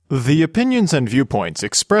The opinions and viewpoints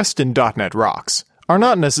expressed in .NET Rocks are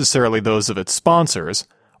not necessarily those of its sponsors,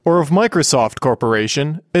 or of Microsoft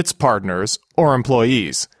Corporation, its partners, or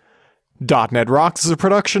employees. .NET Rocks is a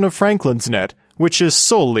production of Franklin's Net, which is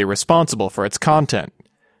solely responsible for its content.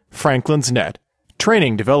 Franklin's Net,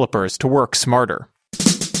 training developers to work smarter.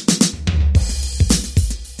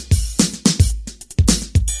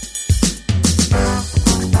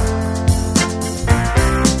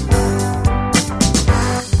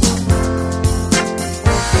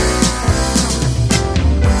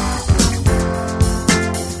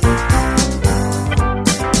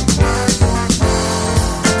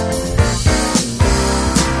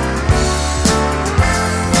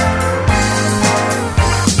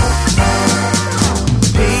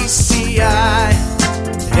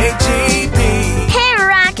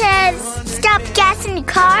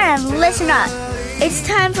 Listen up. It's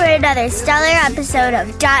time for another stellar episode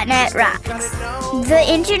of .NET Rocks, the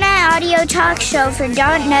internet audio talk show for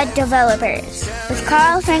 .NET developers, with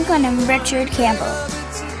Carl Franklin and Richard Campbell.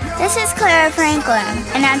 This is Clara Franklin,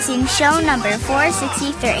 announcing show number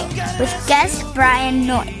 463, with guest Brian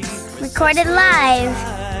Noyes, recorded live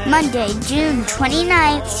Monday, June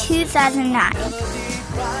 29th, 2009.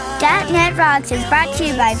 .NET Rocks is brought to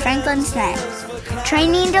you by Franklin's Net,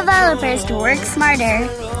 training developers to work smarter,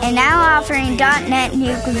 and now offering .NET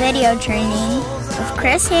Nuke video training with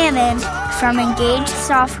Chris Hammond from Engage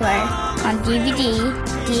Software on DVD,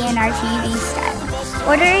 DNR TV style.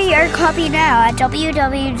 Order your copy now at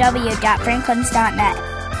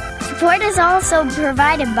www.franklins.net. Support is also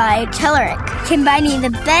provided by Telerik, combining the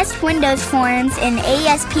best Windows forms and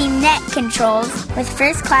ASP.NET controls with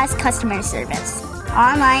first-class customer service.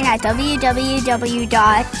 Online at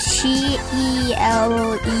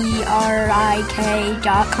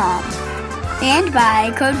www.telerik.com. And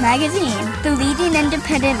by Code Magazine, the leading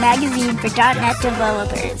independent magazine for .NET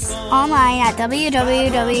developers. Online at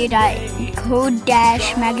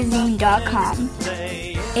www.code-magazine.com.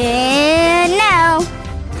 And now,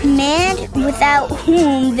 man without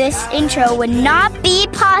whom this intro would not be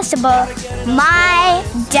possible, my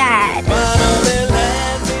dad.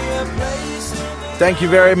 Thank you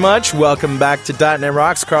very much. Welcome back to .NET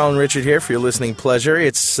Rocks. Carl and Richard here for your listening pleasure.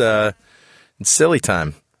 It's silly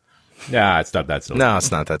time. Nah, it's not that silly. No,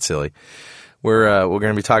 it's not that silly. We're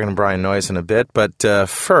going to be talking to Brian Noyes in a bit, but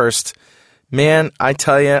first, man, I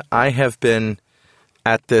tell you, I have been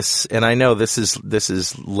at this, and I know this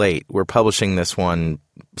is late. We're publishing this one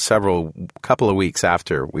couple of weeks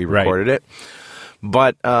after we recorded it,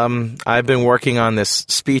 but I've been working on this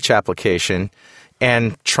speech application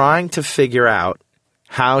and trying to figure out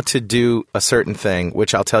how to do a certain thing,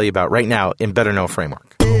 which I'll tell you about right now in Better Know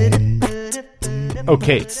Framework.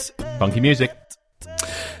 Okay, it's funky music.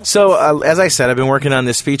 So, as I said, I've been working on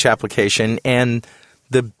this speech application, and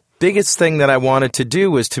the biggest thing that I wanted to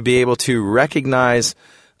do was to be able to recognize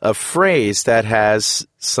a phrase that has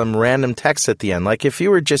some random text at the end. Like if you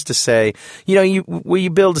were just to say, when you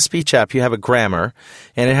build a speech app, you have a grammar,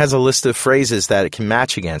 and it has a list of phrases that it can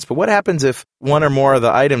match against. But what happens if one or more of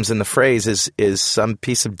the items in the phrase is some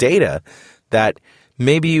piece of data that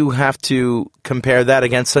maybe you have to compare that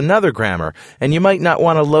against another grammar, and you might not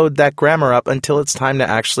want to load that grammar up until it's time to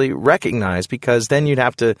actually recognize, because then you'd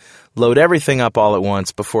have to load everything up all at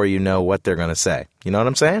once before you know what they're going to say. You know what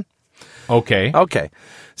I'm saying? Okay.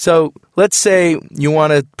 So let's say you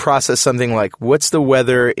want to process something like, what's the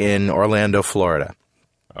weather in Orlando, Florida?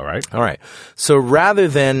 All right. So rather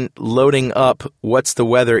than loading up what's the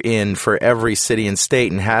weather in for every city and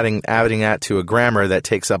state and adding that to a grammar that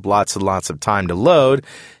takes up lots and lots of time to load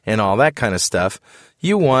and all that kind of stuff,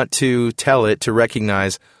 you want to tell it to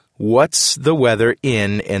recognize what's the weather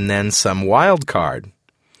in and then some wildcard.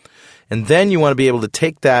 And then you want to be able to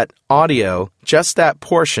take that audio, just that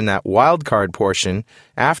portion, that wildcard portion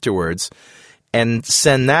afterwards, and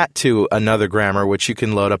send that to another grammar, which you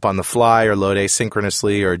can load up on the fly or load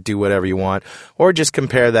asynchronously or do whatever you want, or just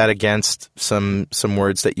compare that against some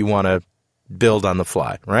words that you want to build on the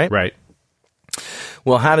fly, right? Right.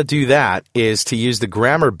 Well, how to do that is to use the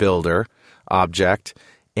grammar builder object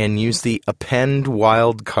and use the append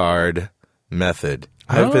wildcard method.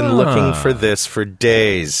 I've been looking for this for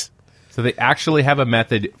days. So they actually have a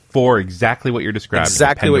method for exactly what you're describing.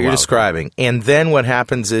 Exactly what you're describing. And then what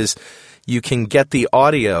happens is you can get the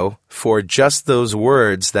audio for just those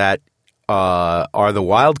words that are the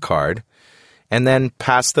wild card, and then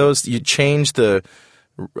pass those. You change the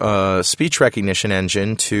speech recognition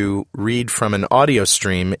engine to read from an audio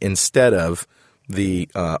stream instead of the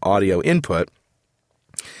audio input.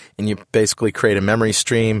 and you basically create a memory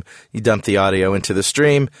stream. You dump the audio into the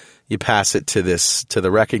stream. You pass it to the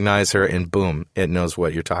recognizer, and boom, it knows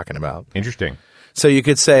what you're talking about. Interesting. So you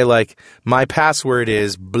could say, like, my password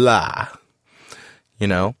is blah,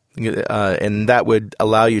 and that would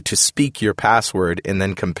allow you to speak your password and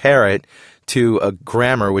then compare it to a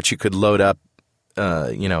grammar which you could load up,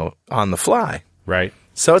 on the fly. Right.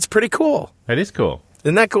 So it's pretty cool. That is cool.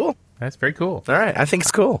 Isn't that cool? That's very cool. All right. I think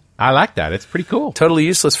it's cool. I like that. It's pretty cool. Totally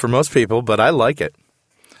useless for most people, but I like it.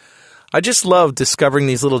 I just love discovering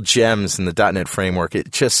these little gems in the .NET framework.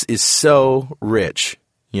 It just is so rich,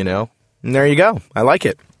 And there you go. I like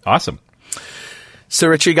it. Awesome. So,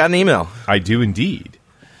 Richard, you got an email? I do indeed.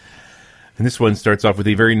 And this one starts off with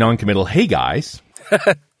a very non-committal, hey, guys.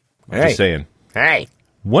 Just saying. Hey.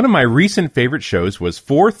 One of my recent favorite shows was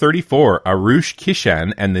 434, Arush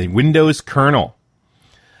Kishan and the Windows Kernel.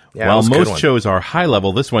 Yeah, While most shows are high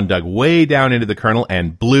level, this one dug way down into the kernel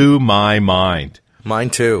and blew my mind. Mine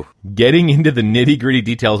too. Getting into the nitty-gritty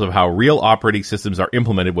details of how real operating systems are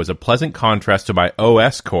implemented was a pleasant contrast to my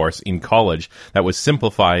OS course in college that was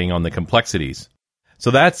simplifying on the complexities.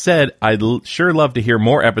 So that said, I'd sure love to hear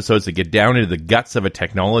more episodes that get down into the guts of a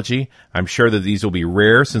technology. I'm sure that these will be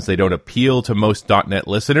rare since they don't appeal to most .NET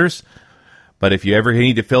listeners. But if you ever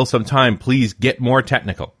need to fill some time, please get more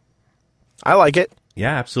technical. I like it.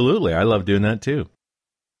 Yeah, absolutely. I love doing that too.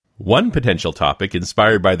 One potential topic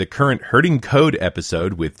inspired by the current Hurting Code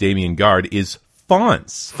episode with Damien Gard is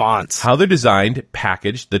fonts. Fonts. How they're designed,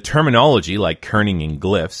 packaged, the terminology like kerning and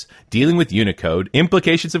glyphs, dealing with Unicode,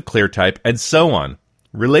 implications of ClearType, and so on.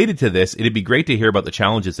 Related to this, it'd be great to hear about the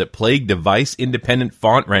challenges that plague device-independent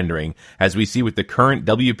font rendering as we see with the current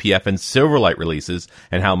WPF and Silverlight releases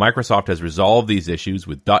and how Microsoft has resolved these issues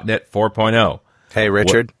with .NET 4.0. Hey,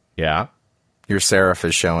 Richard. Yeah? Your serif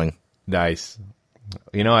is showing. Nice.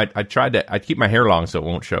 I tried to. I keep my hair long so it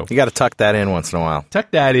won't show. You got to tuck that in once in a while.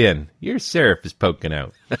 Tuck that in. Your serif is poking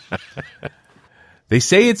out. They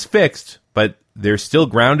say it's fixed, but there's still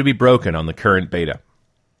ground to be broken on the current beta.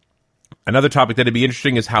 Another topic that'd be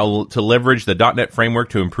interesting is how to leverage the .NET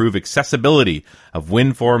framework to improve accessibility of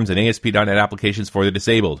WinForms and ASP.NET applications for the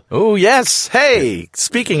disabled. Oh, yes. Hey,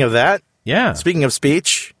 speaking of that. Yeah. Speaking of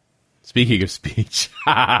speech. Speaking of speech.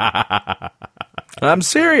 I'm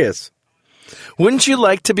serious. Wouldn't you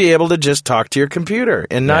like to be able to just talk to your computer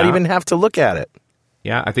and not even have to look at it?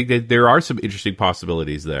 Yeah, I think that there are some interesting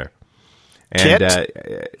possibilities there. And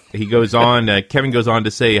he goes on, Kevin goes on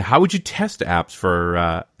to say, how would you test apps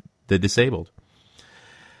for the disabled?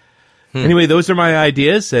 Anyway, those are my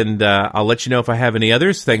ideas, and I'll let you know if I have any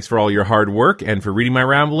others. Thanks for all your hard work and for reading my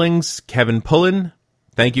ramblings. Kevin Pullen.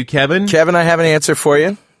 Thank you, Kevin. Kevin, I have an answer for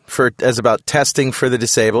you as about testing for the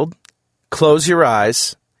disabled. Close your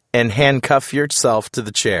eyes and handcuff yourself to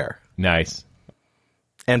the chair. Nice.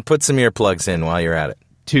 And put some earplugs in while you're at it.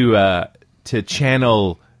 To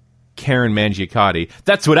channel Karen Mangiacotti,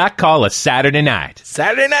 that's what I call a Saturday night.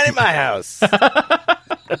 Saturday night at my house.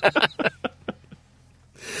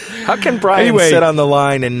 How can Brian sit on the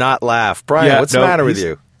line and not laugh? Brian, what's the matter with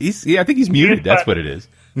you? I think he's muted. That's what it is.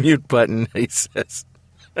 Mute button, he says.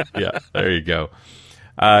 Yeah, there you go.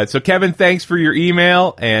 So, Kevin, thanks for your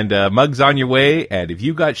email, and mugs on your way. And if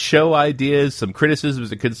you've got show ideas, some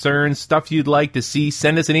criticisms and concerns, stuff you'd like to see,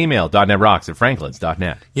 send us an email,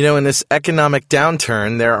 .NETRocks@franklins.net. In this economic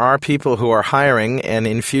downturn, there are people who are hiring, and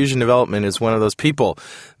Infusion Development is one of those people.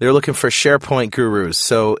 They're looking for SharePoint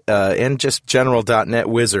gurus, and just general .NET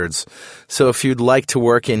wizards. So if you'd like to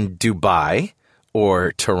work in Dubai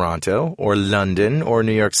or Toronto or London or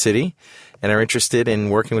New York City, and are interested in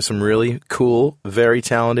working with some really cool, very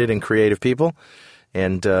talented, and creative people,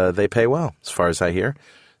 and they pay well, as far as I hear,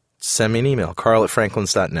 send me an email,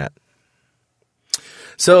 carl@franklins.net.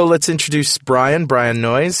 So let's introduce Brian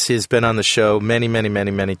Noyes. He's been on the show many, many, many,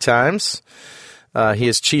 many times. He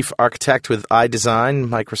is Chief Architect with iDesign,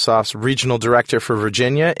 Microsoft's Regional Director for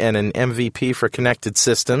Virginia, and an MVP for Connected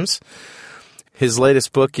Systems. His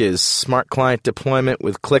latest book is Smart Client Deployment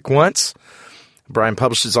with Click Once. Brian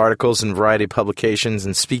publishes articles in a variety of publications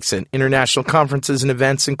and speaks at international conferences and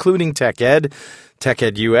events, including TechEd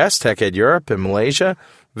US, TechEd Europe, and Malaysia,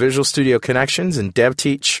 Visual Studio Connections, and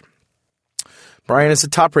DevTeach. Brian is a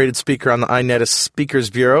top-rated speaker on the iNetist Speakers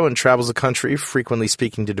Bureau and travels the country, frequently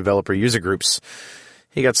speaking to developer user groups.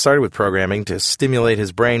 He got started with programming to stimulate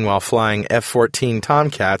his brain while flying F-14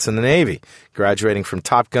 Tomcats in the Navy, graduating from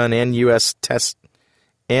Top Gun and U.S.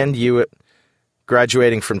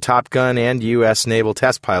 Naval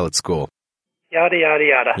Test Pilot School. Yada, yada,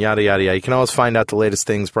 yada. Yada, yada, yada. You can always find out the latest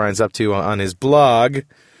things Brian's up to on his blog,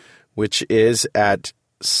 which is at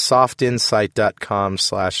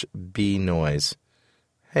softinsight.com/bnoise.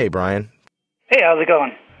 Hey, Brian. Hey, how's it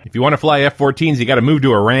going? If you want to fly F-14s, you got to move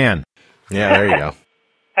to Iran. Yeah, there you go.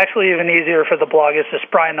 Actually, even easier for the blog is just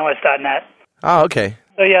briannoyes.net. Oh, okay.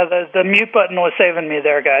 So yeah, the mute button was saving me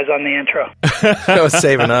there, guys, on the intro. That was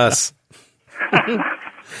saving us.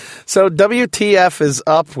 So WTF is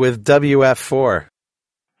up with WF4.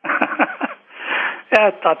 Yeah,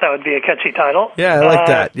 I thought that would be a catchy title. Yeah, I like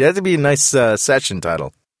that. Yeah, that'd be a nice session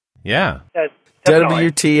title. Yeah. Yeah,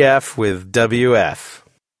 definitely. WTF with WF.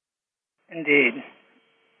 Indeed.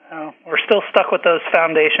 We're still stuck with those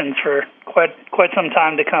foundations for quite some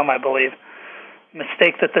time to come, I believe.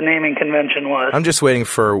 Mistake that the naming convention was. I'm just waiting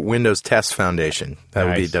for Windows Test Foundation. That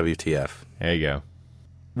Nice. would be WTF. There you go.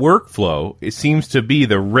 Workflow, it seems to be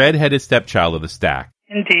the red-headed stepchild of the stack.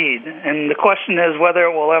 Indeed. And the question is whether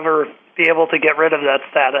it will ever be able to get rid of that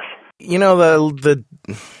status. You know, the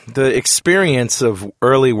experience of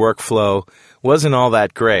early workflow wasn't all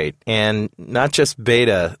that great, and not just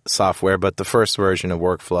beta software, but the first version of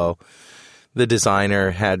workflow. The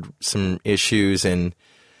designer had some issues, and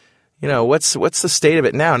you know, what's the state of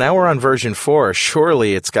it now? Now we're on version 4.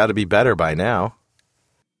 Surely it's got to be better by now.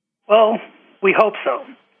 Well, we hope so.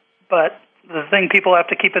 But the thing people have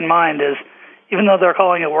to keep in mind is, even though they're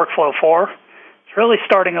calling it Workflow 4, it's really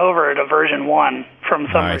starting over at a version 1 from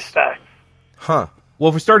some Nice. respects. Huh.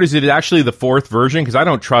 Well, for starters, is it actually the 4th version? Because I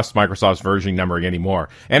don't trust Microsoft's version numbering anymore.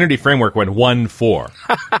 Entity Framework went 1.4.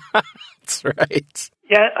 That's right.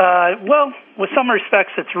 Yeah, well, with some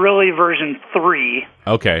respects, it's really version 3.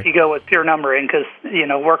 Okay. If you go with pure numbering, because, you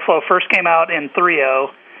know, Workflow first came out in 3.0,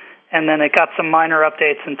 and then it got some minor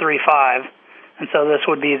updates in 3.5, and so this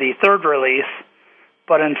would be the 3rd release.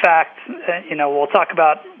 But in fact, you know, we'll talk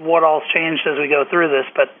about what all's changed as we go through this,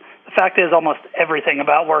 but the fact is almost everything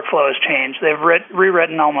about Workflow has changed. They've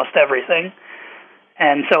rewritten almost everything.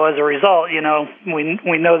 And so as a result, you know,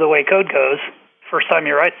 we know the way code goes. First time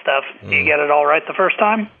you write stuff, do you get it all right the first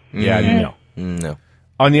time? Yeah, no. No.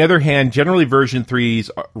 On the other hand, generally version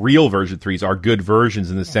 3s, real version 3s, are good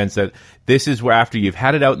versions in the sense that this is where after you've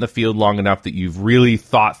had it out in the field long enough that you've really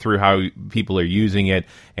thought through how people are using it,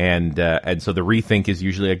 and so the rethink is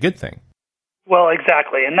usually a good thing. Well,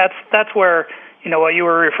 exactly, and that's where, you know, what you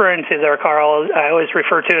were referring to there, Carl. I always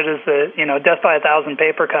refer to it as the, you know, death by 1,000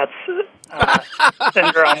 paper cuts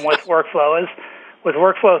syndrome with Workflow. Is with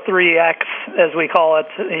Workflow 3X, as we call it,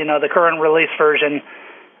 you know, the current release version.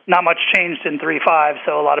 Not much changed in 3.5,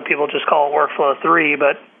 so a lot of people just call it Workflow 3,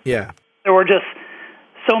 but Yeah. there were just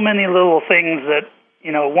so many little things that,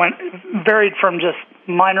 you know, varied from just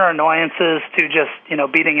minor annoyances to just, you know,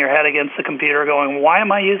 beating your head against the computer going, why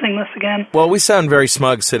am I using this again? Well, we sound very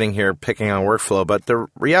smug sitting here picking on Workflow, but the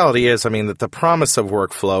reality is, I mean, that the promise of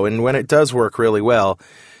Workflow, and when it does work really well,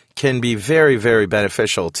 can be very, very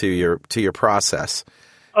beneficial to your process.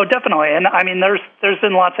 Oh, definitely. And I mean, there's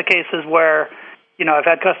been lots of cases where, you know, I've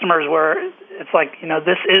had customers where it's like, you know,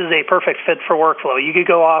 this is a perfect fit for Workflow. You could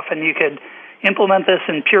go off and you could implement this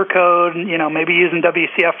in pure code, you know, maybe using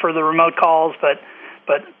WCF for the remote calls, but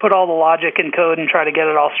put all the logic in code and try to get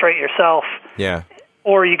it all straight yourself. Yeah.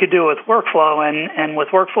 Or you could do it with Workflow, and with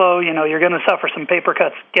Workflow, you know, you're going to suffer some paper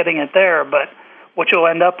cuts getting it there, but what you'll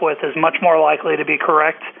end up with is much more likely to be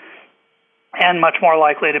correct and much more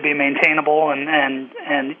likely to be maintainable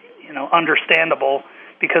and you know, understandable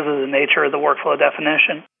because of the nature of the Workflow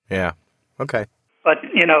definition. Yeah. Okay. But,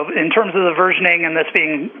 you know, in terms of the versioning and this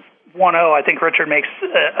being 1.0, I think Richard makes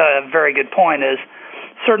a very good point, is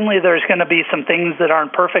certainly there's going to be some things that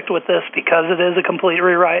aren't perfect with this because it is a complete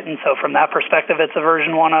rewrite, and so from that perspective it's a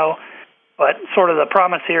version 1.0. But sort of the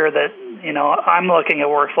promise here that, you know, I'm looking at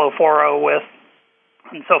Workflow 4.0 with,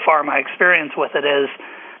 and so far my experience with it is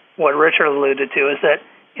what Richard alluded to, is that,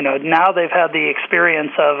 you know, now they've had the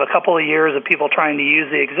experience of a couple of years of people trying to use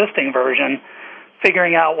the existing version,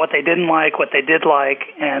 figuring out what they didn't like, what they did like,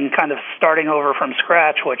 and kind of starting over from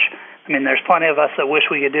scratch, which, I mean, there's plenty of us that wish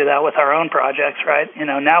we could do that with our own projects, right? You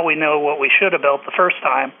know, now we know what we should have built the first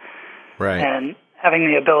time. Right. And having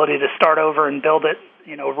the ability to start over and build it,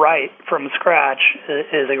 you know, right from scratch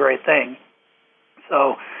is a great thing.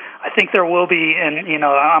 So I think there will be, and, you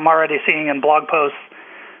know, I'm already seeing in blog posts,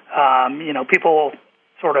 you know, people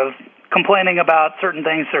sort of complaining about certain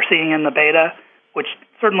things they're seeing in the beta, which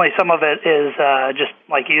certainly some of it is just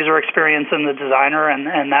like user experience in the designer,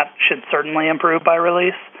 and that should certainly improve by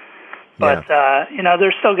release. But, you know,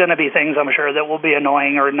 there's still going to be things, I'm sure, that will be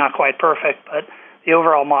annoying or not quite perfect, but the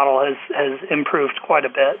overall model has improved quite a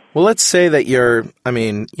bit. Well, let's say that I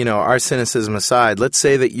mean, you know, our cynicism aside, let's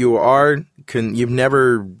say that you've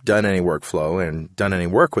never done any Workflow and done any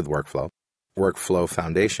work with Workflow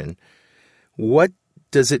Foundation. What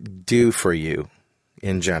does it do for you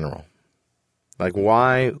in general? Like,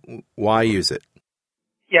 why use it?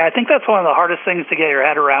 Yeah, I think that's one of the hardest things to get your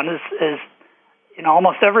head around is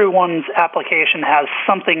almost everyone's application has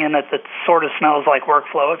something in it that sort of smells like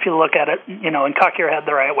workflow. If you look at it, and cock your head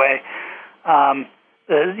the right way,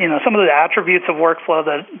 some of the attributes of workflow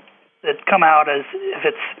that come out as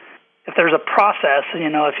if there's a process,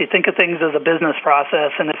 if you think of things as a business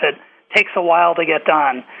process, and if it takes a while to get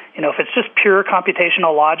done, if it's just pure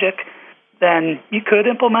computational logic, then you could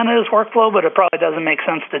implement it as workflow, but it probably doesn't make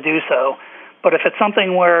sense to do so. But if it's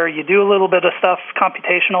something where you do a little bit of stuff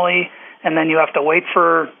computationally, and then you have to wait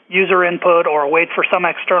for user input or wait for some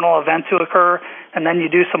external event to occur, and then you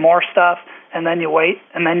do some more stuff, and then you wait,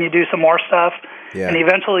 and then you do some more stuff, and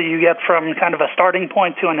eventually you get from kind of a starting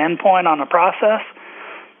point to an end point on a process,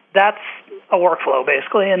 that's a workflow,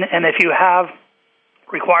 basically. And if you have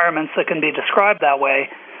requirements that can be described that way,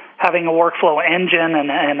 having a workflow engine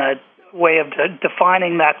and a way of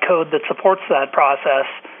defining that code that supports that process,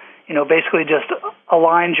 basically just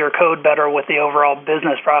aligns your code better with the overall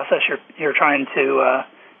business process you're trying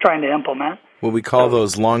to implement. Will we call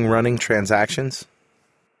those long-running transactions?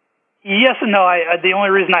 Yes and no. The only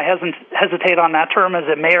reason I hesitate on that term is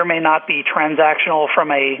it may or may not be transactional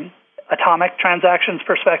from a atomic transactions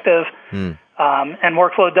perspective. And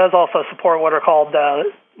workflow does also support what are called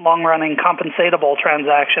long-running compensatable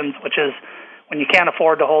transactions, which is when you can't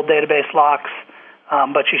afford to hold database locks,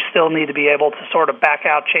 but you still need to be able to sort of back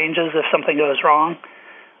out changes if something goes wrong.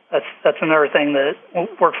 That's another thing that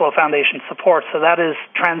Workflow Foundation supports. So that is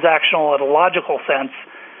transactional in a logical sense,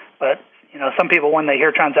 but some people, when they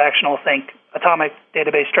hear transactional, think atomic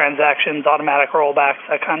database transactions, automatic rollbacks,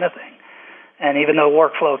 that kind of thing. And even though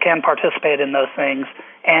workflow can participate in those things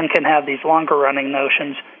and can have these longer-running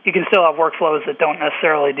notions, you can still have workflows that don't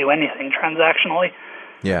necessarily do anything transactionally.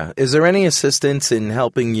 Yeah. Is there any assistance in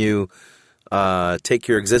helping you take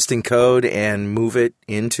your existing code and move it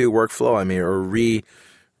into workflow? I mean, or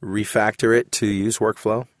refactor it to use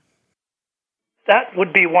workflow? That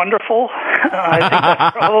would be wonderful. I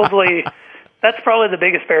think that's probably the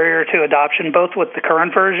biggest barrier to adoption, both with the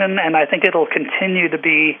current version, and I think it'll continue to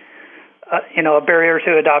be a barrier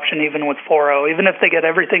to adoption even with 4.0. Even if they get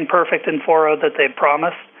everything perfect in 4.0 that they've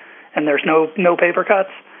promised, and there's no paper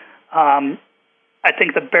cuts, I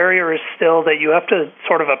think the barrier is still that you have to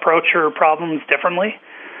sort of approach your problems differently.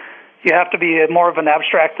 You have to be more of an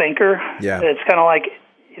abstract thinker. Yeah. It's kind of like,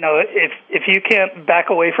 if you can't back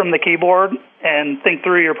away from the keyboard and think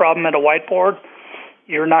through your problem at a whiteboard,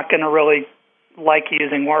 you're not going to really like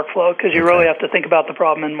using workflow, because you really have to think about the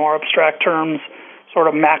problem in more abstract terms, sort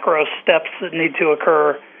of macro steps that need to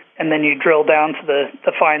occur, and then you drill down to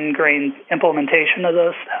the fine-grained implementation of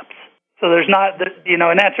those steps. So there's not, in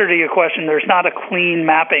answer to your question, there's not a clean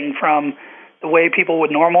mapping from the way people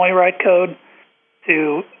would normally write code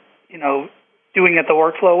to, doing it the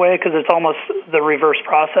workflow way, because it's almost the reverse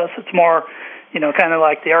process. It's more, kind of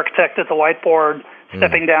like the architect at the whiteboard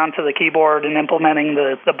stepping down to the keyboard and implementing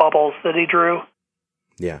the bubbles that he drew.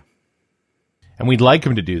 Yeah. And we'd like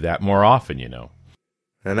him to do that more often,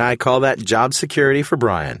 And I call that job security for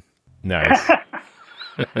Brian. Nice.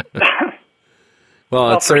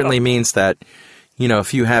 Well, it certainly means that,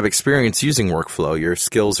 if you have experience using workflow, your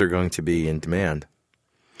skills are going to be in demand.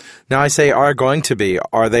 Now, I say are going to be.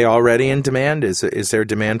 Are they already in demand? Is there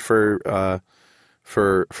demand for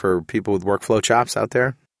people with workflow chops out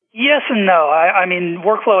there? Yes and no. I mean,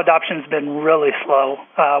 workflow adoption's been really slow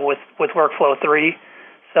with Workflow 3.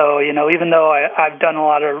 So, even though I've done a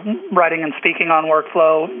lot of writing and speaking on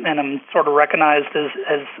workflow, and I'm sort of recognized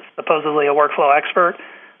as supposedly a workflow expert,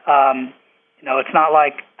 it's not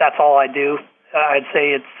like that's all I do. I'd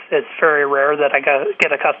say it's very rare that I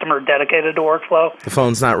get a customer dedicated to workflow. The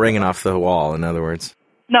phone's not ringing off the wall, in other words.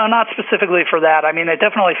 No, not specifically for that. I mean, it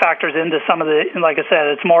definitely factors into some of the, like I said,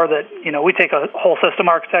 it's more that, we take a whole system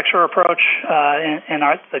architecture approach in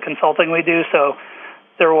the consulting we do. So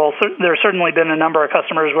there's certainly been a number of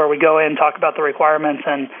customers where we go in, talk about the requirements,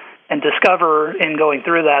 and discover in going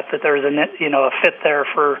through that there's a fit there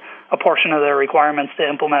for a portion of their requirements to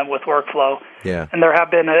implement with workflow. Yeah. And there have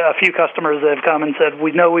been a few customers that have come and said,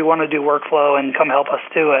 we know we want to do workflow and come help us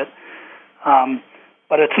do it.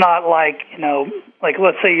 But it's not like, like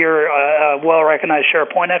let's say you're a well-recognized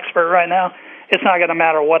SharePoint expert right now. It's not going to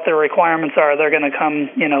matter what their requirements are. They're going to come,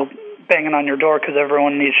 banging on your door because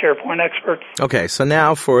everyone needs SharePoint experts. Okay, so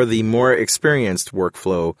now for the more experienced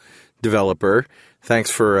workflow developer, thanks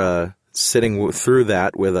for sitting through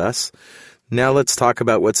that with us. Now let's talk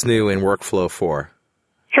about what's new in Workflow 4.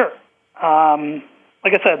 Sure.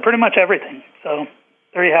 Like I said, pretty much everything. So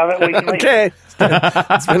there you have it. Okay.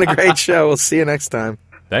 It's been a great show. We'll see you next time.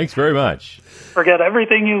 Thanks very much. Forget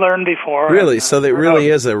everything you learned before. Really? So that really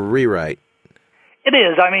is a rewrite. It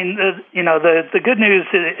is. I mean, the good news,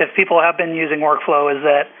 if people have been using workflow, is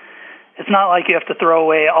that it's not like you have to throw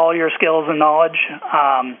away all your skills and knowledge.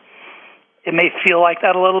 It may feel like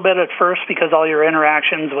that a little bit at first because all your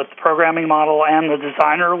interactions with the programming model and the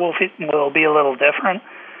designer will be a little different.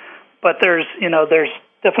 But there's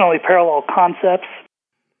definitely parallel concepts.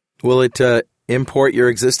 Will it import your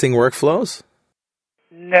existing workflows?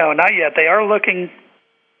 No, not yet. They are looking.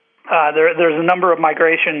 There's a number of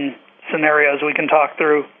migration scenarios we can talk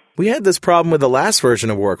through. We had this problem with the last version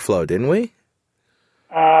of workflow, didn't we?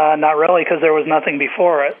 Not really, because there was nothing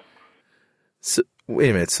before it. So, wait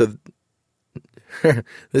a minute. So I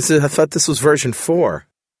thought this was version 4.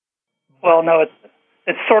 Well, no,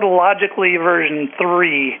 it's sort of logically version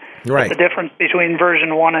 3. Right. But the difference between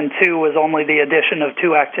version 1 and 2 was only the addition of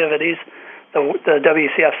 2 activities, the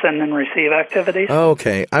WCF send and receive activities. Oh,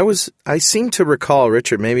 okay. I seem to recall,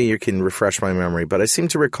 Richard, maybe you can refresh my memory, but I seem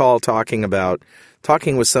to recall talking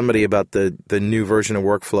with somebody about the new version of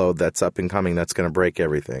workflow that's up and coming that's going to break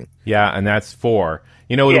everything. Yeah, and that's 4.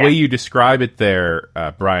 You know, the way you describe it there,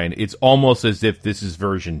 Brian, it's almost as if this is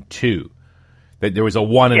version 2. That there was a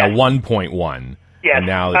 1 and a 1.1. Yes, and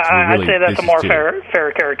now it's really, I'd say that's a more 2.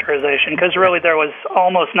 fair characterization, because really there was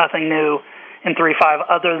almost nothing new in 3.5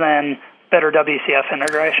 other than better WCF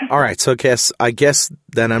integration. All right, so I guess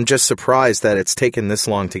then I'm just surprised that it's taken this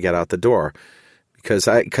long to get out the door, because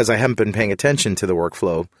I haven't been paying attention to the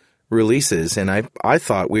workflow releases, and I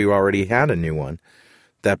thought we already had a new one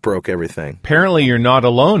that broke everything. Apparently you're not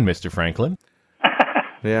alone, Mr. Franklin.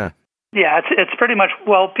 Yeah. Yeah, it's pretty much,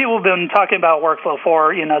 well, people have been talking about Workflow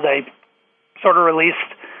 4. They sort of released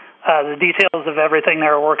the details of everything they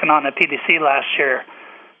were working on at PDC last year.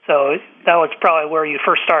 So that was probably where you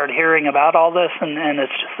first started hearing about all this, and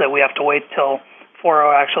it's just that we have to wait till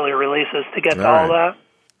 4.0 actually releases to get to all that.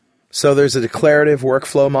 So there's a declarative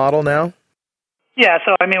workflow model now? Yeah,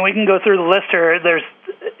 so I mean, we can go through the list here. There's,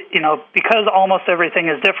 because almost everything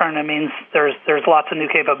is different, it means there's lots of new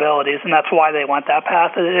capabilities, and that's why they went that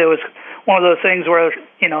path. It was one of those things where,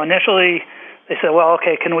 initially they said, well,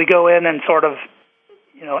 okay, can we go in and sort of,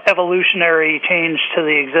 evolutionary change to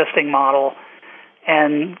the existing model?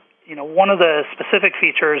 And, one of the specific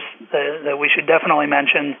features that we should definitely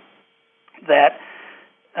mention that,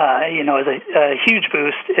 is a huge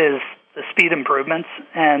boost is the speed improvements.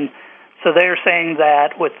 And so they are saying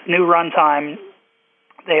that with new runtime,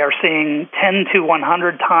 they are seeing 10 to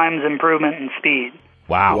 100 times improvement in speed.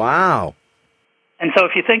 Wow. And so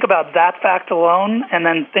if you think about that fact alone, and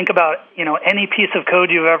then think about, any piece of code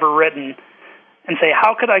you've ever written, and say,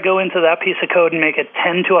 how could I go into that piece of code and make it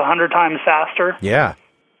 10 to 100 times faster? Yeah.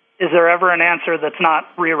 Is there ever an answer that's not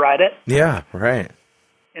rewrite it? Yeah, right.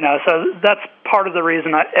 So that's part of the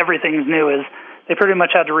reason that everything's new is they pretty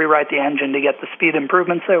much had to rewrite the engine to get the speed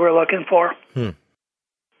improvements they were looking for. So,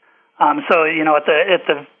 at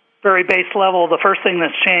the very base level, the first thing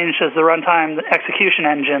that's changed is the runtime execution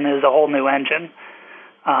engine is a whole new engine.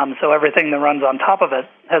 So everything that runs on top of it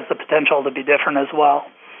has the potential to be different as well.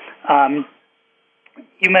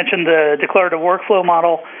 You mentioned the declarative workflow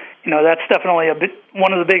model. That's definitely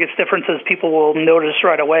one of the biggest differences people will notice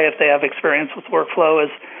right away if they have experience with workflow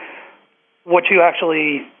is what you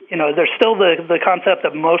actually, there's still the concept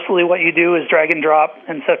of mostly what you do is drag and drop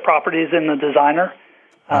and set properties in the designer,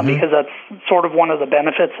 because that's sort of one of the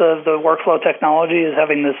benefits of the workflow technology is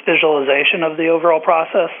having this visualization of the overall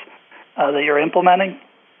process that you're implementing.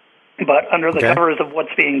 But under the covers of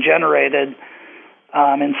what's being generated,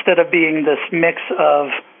 instead of being this mix of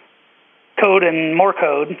code and more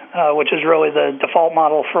code, which is really the default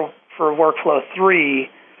model for Workflow 3,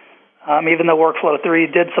 even though Workflow 3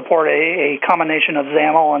 did support a combination of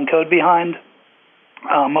XAML and code behind,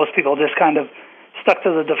 most people just kind of stuck to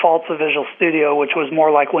the defaults of Visual Studio, which was more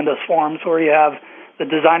like Windows Forms, where you have the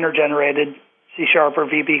designer-generated C# or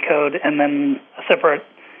VB code and then a separate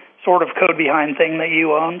sort of code behind thing that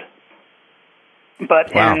you owned.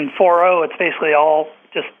 But in 4.0, it's basically all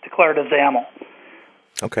just declarative XAML.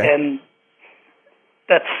 Okay. And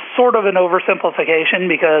that's sort of an oversimplification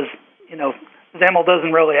because, XAML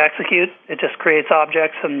doesn't really execute. It just creates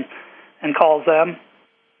objects and calls them.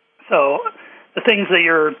 So the things that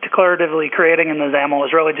you're declaratively creating in the XAML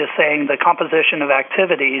is really just saying the composition of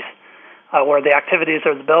activities, where the activities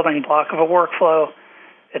are the building block of a workflow.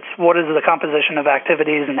 It's what is the composition of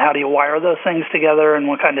activities and how do you wire those things together and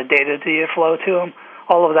what kind of data do you flow to them.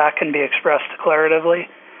 All of that can be expressed declaratively,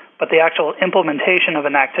 but the actual implementation of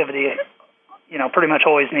an activity, pretty much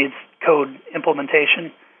always needs code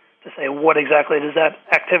implementation to say what exactly does that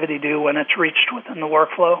activity do when it's reached within the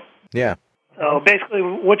workflow. Yeah. So basically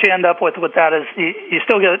what you end up with that is you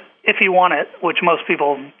still get, if you want it, which most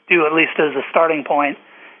people do at least as a starting point,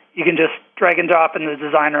 you can just drag and drop in the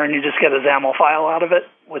designer and you just get a XAML file out of it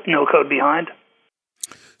with no code behind.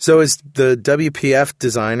 So is the WPF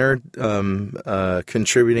designer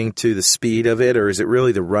contributing to the speed of it, or is it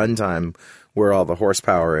really the runtime where all the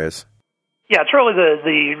horsepower is? Yeah, it's really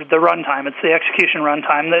the runtime. It's the execution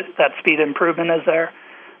runtime that speed improvement is there.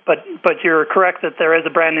 But you're correct that there is a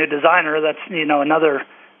brand new designer. That's another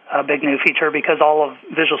big new feature because all of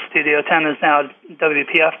Visual Studio 10 is now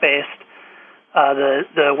WPF based.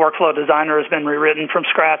 The workflow designer has been rewritten from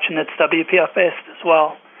scratch and it's WPF based as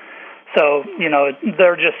well. So,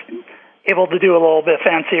 they're just able to do a little bit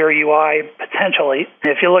fancier UI potentially.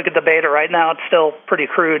 If you look at the beta right now, it's still pretty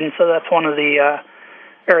crude, and so that's one of the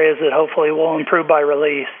areas that hopefully will improve by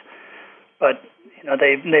release. But,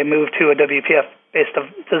 they moved to a WPF-based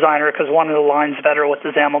designer because one, it aligns better with the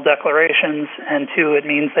XAML declarations, and two, it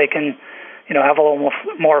means they can, have a little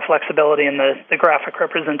more flexibility in the graphic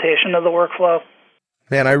representation of the workflow.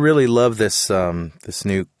 Man, I really love this this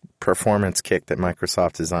new performance kick that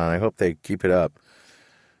Microsoft is on. I hope they keep it up.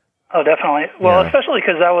 Oh, definitely. Well, especially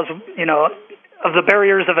because that was, of the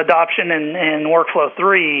barriers of adoption in Workflow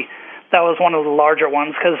 3, that was one of the larger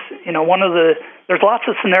ones because, there's lots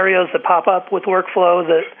of scenarios that pop up with Workflow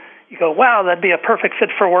that you go, wow, that'd be a perfect fit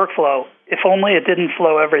for Workflow. If only it didn't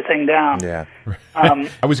slow everything down. Yeah.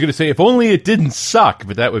 I was going to say, if only it didn't suck,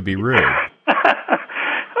 but that would be rude.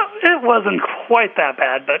 It wasn't quite that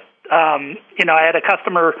bad, but I had a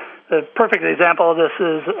customer. The perfect example of this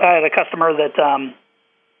is I had a customer that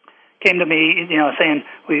came to me, saying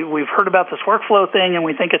we've heard about this workflow thing and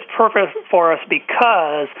we think it's perfect for us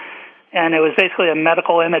because, and it was basically a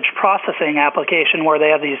medical image processing application where they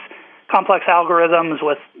have these complex algorithms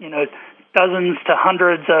with dozens to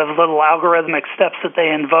hundreds of little algorithmic steps that they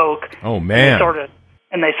invoke. Oh man!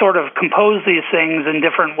 And they sort of compose these things in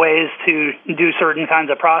different ways to do certain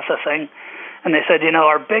kinds of processing. And they said,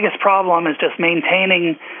 our biggest problem is just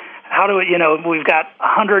maintaining how do we've got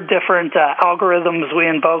 100 different algorithms we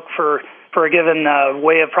invoke for a given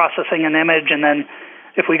way of processing an image. And then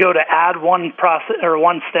if we go to add one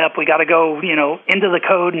step, we got to go, into the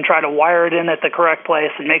code and try to wire it in at the correct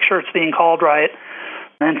place and make sure it's being called right.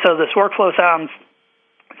 And so this workflow sounds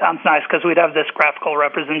nice because we'd have this graphical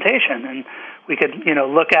representation and we could,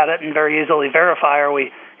 look at it and very easily verify, are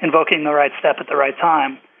we invoking the right step at the right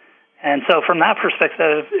time? And so from that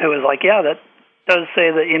perspective, it was like, yeah, that does say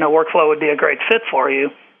that, Workflow would be a great fit for you.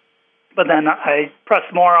 But then I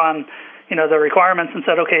pressed more on, the requirements and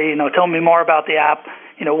said, okay, tell me more about the app.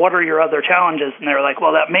 What are your other challenges? And they were like,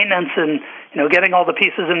 well, that maintenance and, getting all the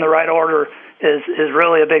pieces in the right order is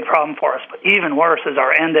really a big problem for us. But even worse is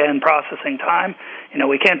our end-to-end processing time.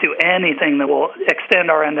 We can't do anything that will extend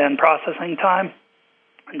our end-to-end processing time.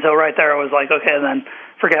 And so right there I was like, okay, then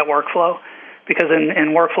forget Workflow. Because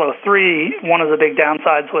in Workflow 3, one of the big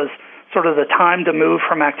downsides was sort of the time to move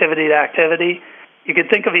from activity to activity. You could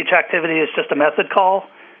think of each activity as just a method call.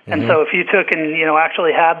 And so if you took and,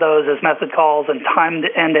 actually had those as method calls and timed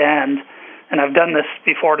end-to-end, and I've done this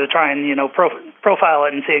before to try and, profile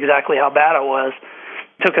it and see exactly how bad it was,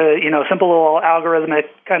 took a, simple little algorithmic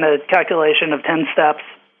kind of calculation of 10 steps,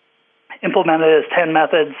 implemented it as 10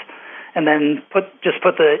 methods, and then put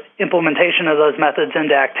the implementation of those methods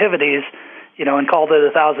into activities, and called it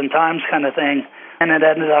 1,000 times kind of thing. And it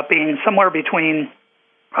ended up being somewhere between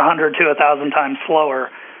 100 to 1,000 times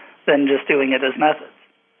slower than just doing it as methods.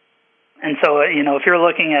 And so, if you're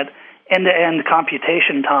looking at end-to-end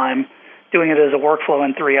computation time, doing it as a workflow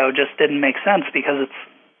in 3.0 just didn't make sense because it's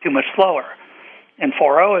too much slower. In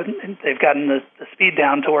 4.0, they've gotten the speed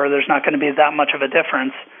down to where there's not going to be that much of a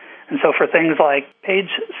difference. And so for things like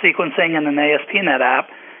page sequencing in an ASP.NET app,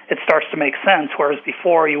 it starts to make sense, whereas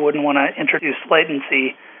before you wouldn't want to introduce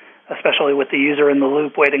latency, especially with the user in the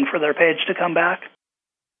loop waiting for their page to come back.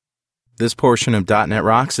 This portion of .NET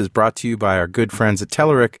Rocks is brought to you by our good friends at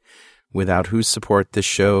Telerik, without whose support this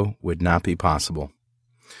show would not be possible.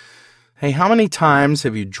 Hey, how many times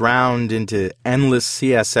have you drowned into endless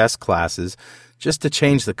CSS classes just to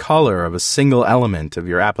change the color of a single element of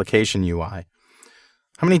your application UI?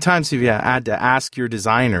 How many times have you had to ask your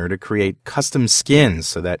designer to create custom skins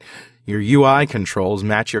so that your UI controls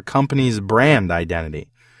match your company's brand identity?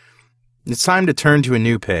 It's time to turn to a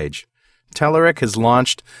new page. Telerik has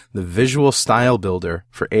launched the Visual Style Builder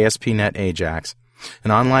for ASP.NET Ajax,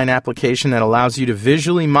 an online application that allows you to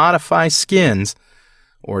visually modify skins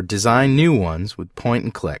or design new ones with point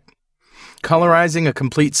and click. Colorizing a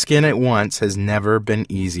complete skin at once has never been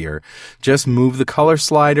easier. Just move the color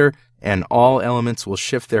slider and all elements will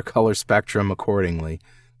shift their color spectrum accordingly.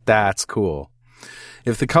 That's cool.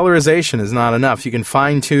 If the colorization is not enough, you can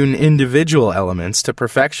fine-tune individual elements to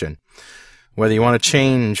perfection. Whether you want to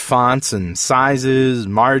change fonts and sizes,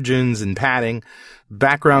 margins and padding,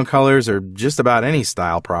 background colors, or just about any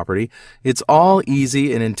style property, it's all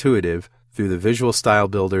easy and intuitive through the Visual Style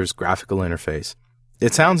Builder's graphical interface.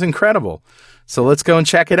 It sounds incredible, so let's go and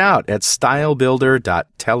check it out at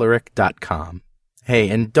stylebuilder.telerik.com. Hey,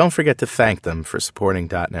 and don't forget to thank them for supporting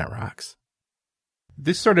 .NET Rocks.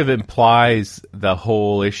 This sort of implies the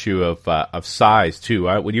whole issue of size too.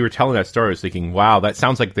 When you were telling that story, I was thinking, "Wow, that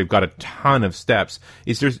sounds like they've got a ton of steps."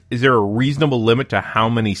 Is there a reasonable limit to how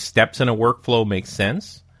many steps in a workflow makes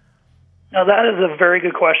sense? No, that is a very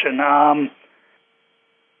good question. I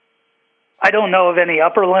don't know of any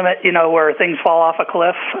upper limit, where things fall off a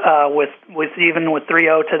cliff. With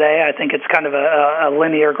 3.0 today, I think it's kind of a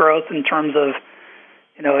linear growth in terms of.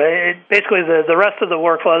 Basically the rest of the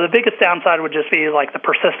workflow, the biggest downside would just be like the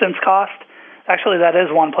persistence cost. Actually, that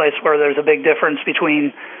is one place where there's a big difference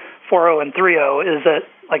between 4.0 and 3.0 is that,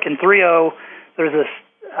 like in 3.0, there's this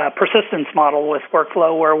persistence model with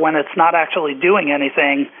workflow where when it's not actually doing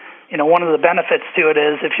anything, one of the benefits to it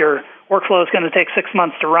is if your workflow is going to take 6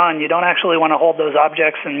 months to run, you don't actually want to hold those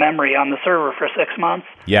objects in memory on the server for 6 months.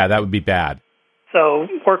 Yeah, that would be bad. So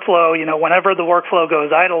workflow, whenever the workflow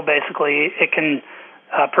goes idle, basically, it can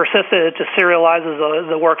persist it, just serializes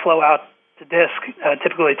the workflow out to disk,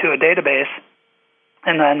 typically to a database.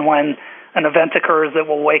 And then when an event occurs that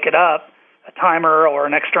will wake it up, a timer or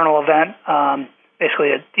an external event, basically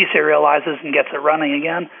it deserializes and gets it running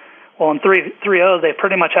again. Well, in 3.0, they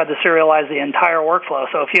pretty much had to serialize the entire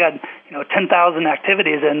workflow. So if you had 10,000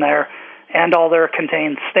 activities in there and all their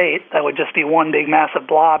contained state, that would just be one big massive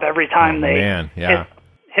blob. Every time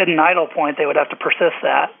hit an idle point, they would have to persist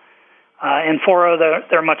that. In 4.0,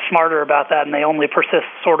 they're much smarter about that, and they only persist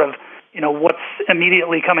sort of, what's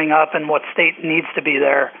immediately coming up and what state needs to be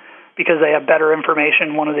there because they have better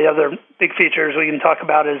information. One of the other big features we can talk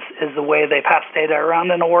about is the way they pass data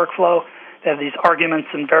around in a workflow. They have these arguments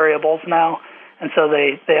and variables now, and so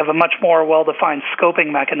they have a much more well-defined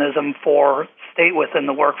scoping mechanism for state within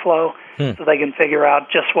the workflow so they can figure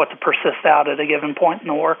out just what to persist out at a given point in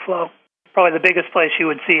the workflow. Probably the biggest place you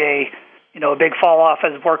would see a big fall off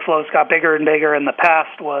as workflows got bigger and bigger in the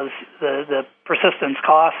past was the persistence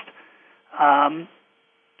cost and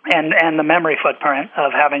the memory footprint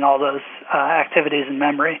of having all those activities in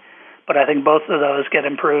memory. But I think both of those get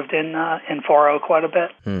improved in 4.0 quite a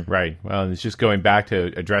bit. Right. Well, it's just going back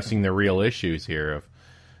to addressing the real issues here of,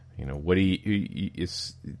 what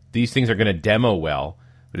these things are going to demo well,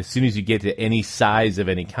 but as soon as you get to any size of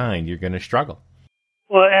any kind, you're going to struggle.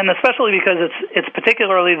 Well, and especially because it's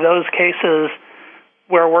particularly those cases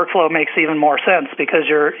where workflow makes even more sense because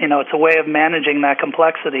it's a way of managing that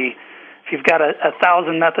complexity. If you've got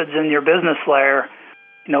 1,000 methods in your business layer,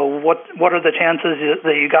 what are the chances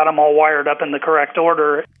that you got them all wired up in the correct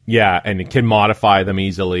order? Yeah, and it can modify them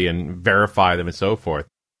easily and verify them and so forth.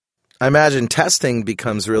 I imagine testing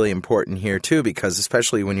becomes really important here too, because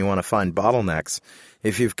especially when you want to find bottlenecks,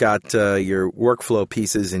 if you've got your workflow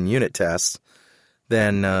pieces in unit tests,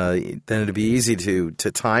 then it'd be easy to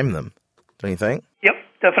time them, don't you think? Yep,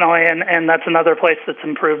 definitely, and that's another place that's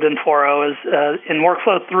improved in 4.0 is in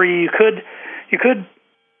Workflow 3 you could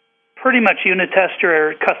pretty much unit test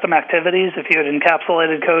your custom activities. If you had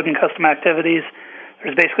encapsulated code and custom activities,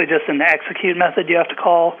 there's basically just an execute method you have to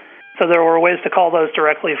call. So there were ways to call those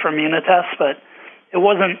directly from unit tests, but it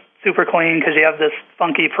wasn't super clean because you have this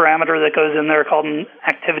funky parameter that goes in there called an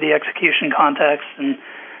activity execution context, and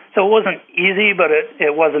so it wasn't easy, but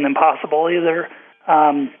it wasn't impossible either.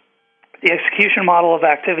 The execution model of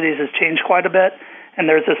activities has changed quite a bit, and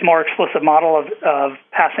there's this more explicit model of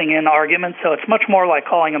passing in arguments. So it's much more like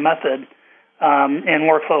calling a method in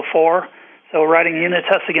Workflow 4. So writing unit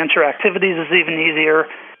tests against your activities is even easier.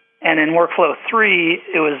 And in Workflow 3,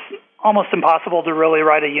 it was almost impossible to really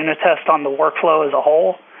write a unit test on the workflow as a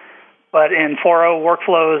whole. But in 4.0,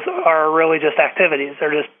 workflows are really just activities.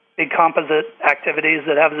 They're just big composite activities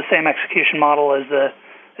that have the same execution model as the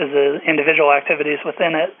individual activities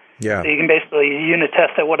within it. Yeah. So you can basically unit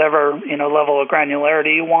test at whatever level of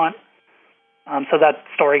granularity you want. So that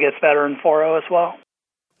story gets better in 4.0 as well.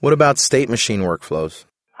 What about state machine workflows?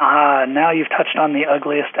 Now you've touched on the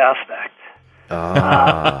ugliest aspect.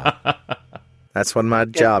 That's what my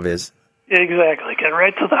job is. Exactly. Get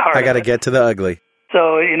right to the heart. I got to get to the ugly.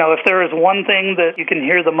 So, if there is one thing that you can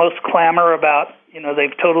hear the most clamor about,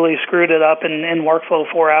 they've totally screwed it up in Workflow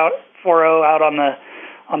 4.0 out on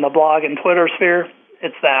the blog and Twitter sphere,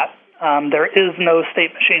 it's that. There is no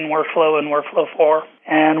state machine workflow in Workflow 4.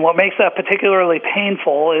 And what makes that particularly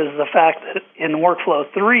painful is the fact that in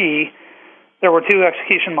Workflow 3, there were two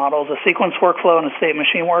execution models, a sequence workflow and a state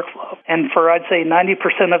machine workflow. And for, I'd say,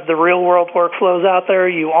 90% of the real-world workflows out there,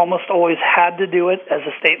 you almost always had to do it as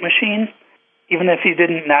a state machine, even if you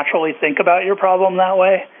didn't naturally think about your problem that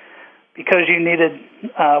way, because you needed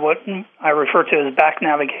what I refer to as back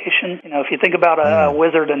navigation. You know, if you think about a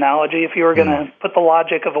wizard analogy, if you were going to put the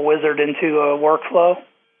logic of a wizard into a workflow,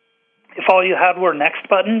 if all you had were next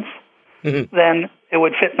buttons, then it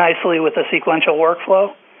would fit nicely with a sequential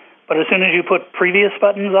workflow. But as soon as you put previous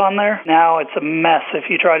buttons on there, now it's a mess if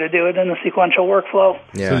you try to do it in a sequential workflow.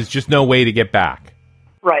 Yeah. So there's just no way to get back.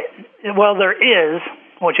 Right. Well, there is.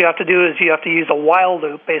 What you have to do is you have to use a while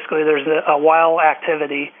loop. Basically, there's a while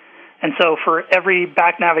activity. And so for every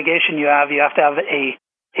back navigation you have to have a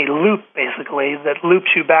loop, basically, that loops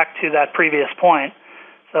you back to that previous point.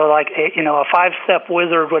 So like a 5-step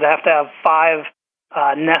wizard would have to have 5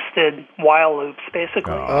 nested while loops,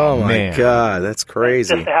 basically. Oh my God, that's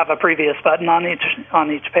crazy! Just to have a previous button on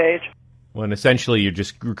each page. Well, and essentially, you're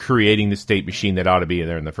just creating the state machine that ought to be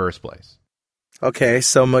there in the first place. Okay,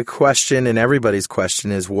 so my question and everybody's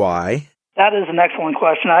question is why? That is an excellent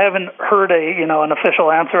question. I haven't heard an official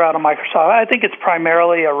answer out of Microsoft. I think it's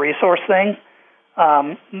primarily a resource thing.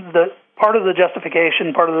 The part of the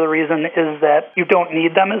justification, part of the reason is that you don't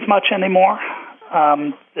need them as much anymore.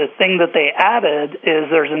 The thing that they added is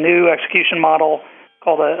there's a new execution model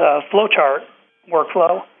called a flowchart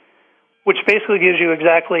workflow, which basically gives you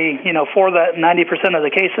exactly, for that 90% of the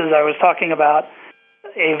cases I was talking about,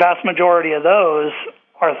 a vast majority of those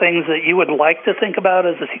are things that you would like to think about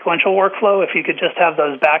as a sequential workflow if you could just have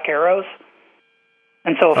those back arrows.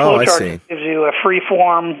 And so a flowchart gives you a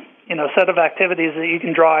free-form, set of activities that you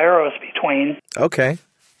can draw arrows between. Okay.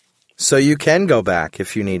 So you can go back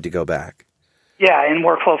if you need to go back. Yeah, in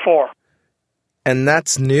Workflow 4. And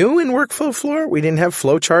that's new in Workflow 4? We didn't have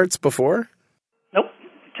flowcharts before? Nope,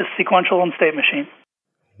 just sequential and state machine.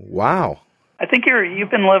 Wow. I think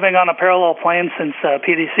you've been living on a parallel plane since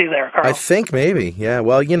PDC there, Carl. I think maybe, yeah.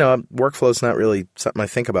 Well, Workflow's not really something I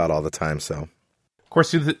think about all the time, so. Of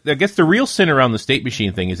course, I guess the real sin around the state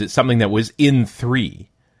machine thing is it's something that was in 3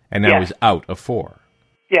 and now is out of 4.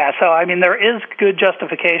 Yeah, so, there is good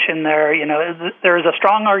justification there. There is a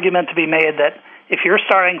strong argument to be made that if you're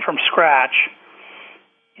starting from scratch,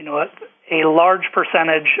 a large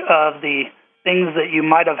percentage of the things that you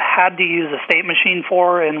might have had to use a state machine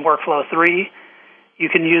for in Workflow 3, you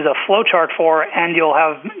can use a flowchart for, and you'll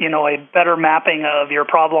have, a better mapping of your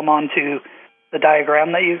problem onto the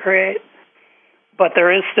diagram that you create. But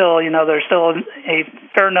there is still, there's still a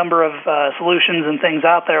fair number of solutions and things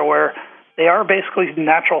out there where they are basically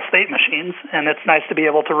natural state machines, and it's nice to be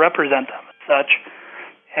able to represent them as such.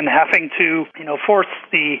 And having to, force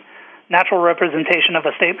the natural representation of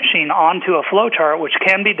a state machine onto a flowchart, which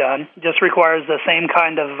can be done, just requires the same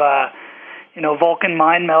kind of, Vulcan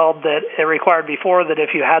mind meld that it required before, that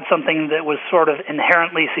if you had something that was sort of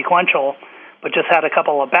inherently sequential, but just had a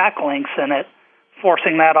couple of backlinks in it,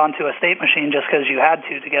 forcing that onto a state machine just because you had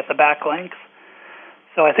to get the backlinks.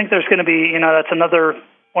 So I think there's going to be, that's another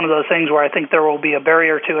one of those things where I think there will be a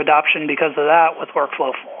barrier to adoption because of that with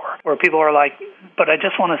Workflow 4, where people are like, but I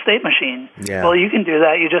just want a state machine. Yeah. Well, you can do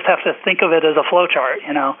that. You just have to think of it as a flowchart,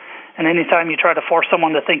 And anytime you try to force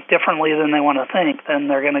someone to think differently than they want to think, then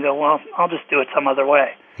they're going to go, well, I'll just do it some other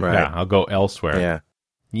way. Right. Yeah, I'll go elsewhere.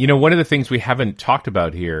 Yeah. One of the things we haven't talked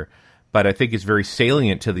about here, but I think is very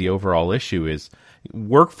salient to the overall issue, is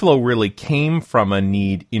Workflow really came from a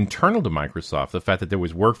need internal to Microsoft. The fact that there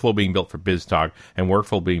was Workflow being built for BizTalk and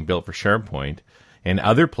Workflow being built for SharePoint and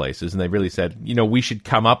other places. And they really said, we should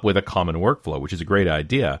come up with a common workflow, which is a great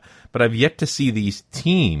idea. But I've yet to see these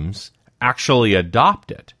teams actually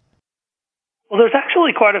adopt it. Well, there's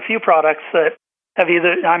actually quite a few products that have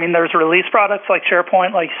there's release products like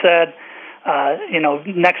SharePoint, like you said,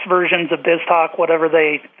 next versions of BizTalk, whatever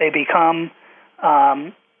they become.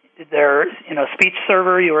 Their speech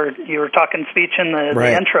server, you were talking speech in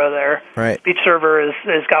the intro there. Right. Speech server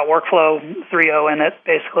has got Workflow 3.0 in it,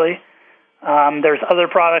 basically. There's other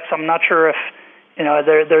products. I'm not sure if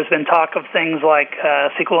there's been talk of things like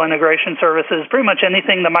SQL integration services. Pretty much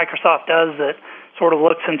anything that Microsoft does that sort of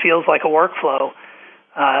looks and feels like a workflow,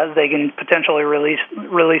 they can potentially release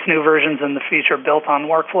new versions in the future built on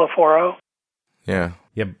Workflow 4.0. Yeah.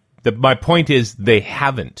 My point is they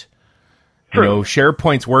haven't. True.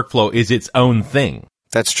 SharePoint's workflow is its own thing.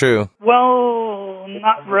 That's true. Well,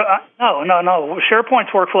 no.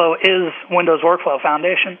 SharePoint's workflow is Windows Workflow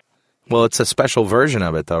Foundation. Well, it's a special version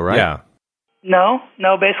of it, though, right? Yeah. No.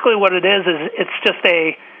 Basically, what it is it's just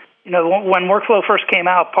a when workflow first came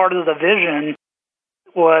out, part of the vision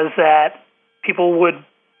was that people would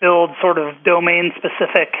build sort of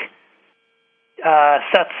domain-specific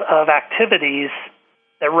sets of activities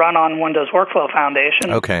that run on Windows Workflow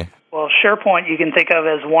Foundation. Okay. Well, SharePoint you can think of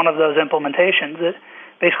as one of those implementations.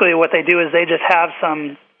 Basically what they do is they just have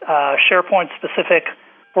some SharePoint-specific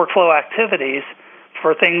workflow activities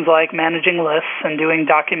for things like managing lists and doing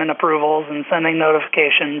document approvals and sending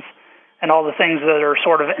notifications and all the things that are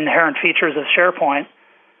sort of inherent features of SharePoint.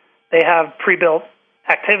 They have pre-built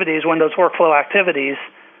activities, Windows Workflow activities,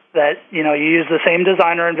 that you use the same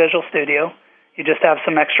designer in Visual Studio. You just have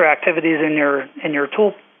some extra activities in your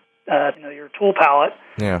tool your tool palette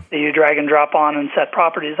that you drag and drop on and set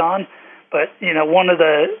properties on. But one of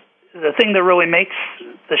the thing that really makes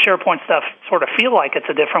the SharePoint stuff sort of feel like it's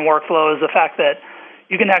a different workflow is the fact that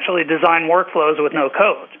you can actually design workflows with no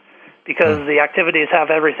code, because the activities have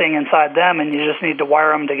everything inside them, and you just need to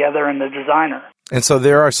wire them together in the designer. And so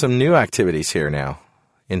there are some new activities here now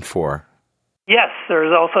in 4. Yes,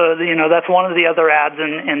 there's also, that's one of the other adds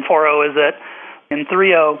in 4.0 is that in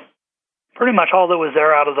 3.0, pretty much all that was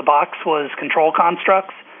there out of the box was control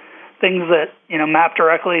constructs, things that, map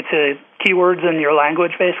directly to keywords in your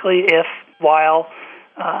language, basically, if, while,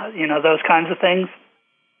 those kinds of things.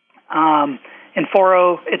 In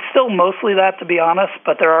 4.0, it's still mostly that, to be honest,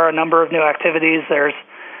 but there are a number of new activities. There's,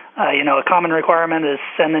 a common requirement is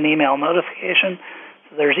send an email notification.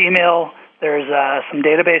 So there's email. There's some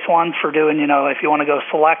database ones for doing, if you want to go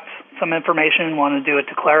select some information, want to do it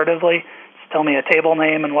declaratively, just tell me a table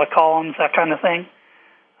name and what columns, that kind of thing.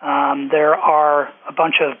 There are a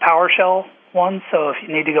bunch of PowerShell ones, so if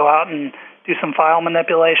you need to go out and do some file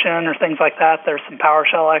manipulation or things like that, there's some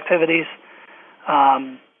PowerShell activities.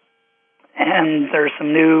 And there's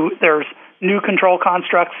new control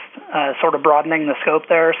constructs, sort of broadening the scope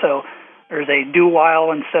there. So there's a do while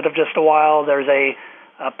instead of just a while. There's a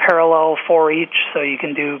parallel for each, so you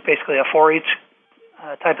can do basically a for each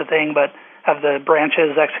type of thing, but have the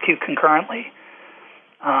branches execute concurrently.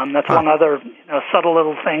 That's one other subtle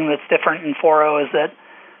little thing that's different in 4.0 is that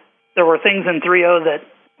there were things in 3.0 that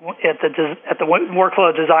at the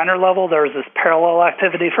workflow designer level, there was this parallel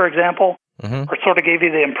activity, for example, where it sort of gave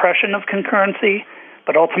you the impression of concurrency,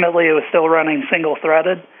 but ultimately it was still running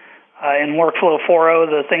single-threaded. In Workflow 4.0,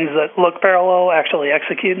 the things that look parallel actually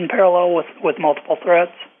execute in parallel with multiple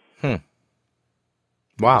threads.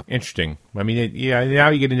 Wow. Interesting. I mean, now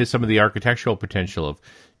you get into some of the architectural potential of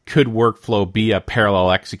could workflow be a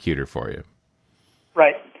parallel executor for you?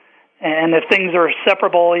 Right. And if things are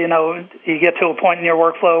separable, you get to a point in your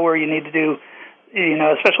workflow where you need to do,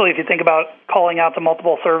 especially if you think about calling out to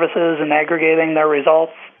multiple services and aggregating their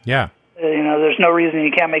results. Yeah. There's no reason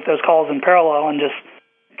you can't make those calls in parallel and just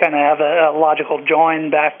kind of have a logical join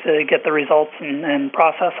back to get the results and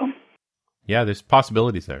process them. Yeah, there's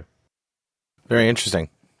possibilities there. Very interesting.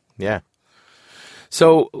 Yeah.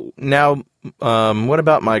 So now, what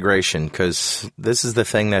about migration? Because this is the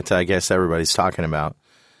thing that I guess everybody's talking about.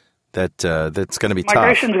 That's going to be tough.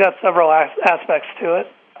 Migration's got several aspects to it.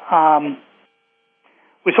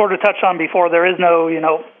 We sort of touched on before. There is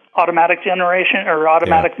no, automatic generation or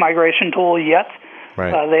automatic migration tool yet.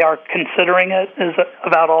 Right. They are considering it, is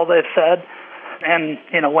about all they've said. And,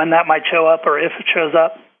 when that might show up or if it shows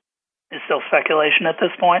up is still speculation at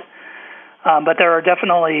this point. But there's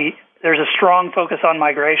a strong focus on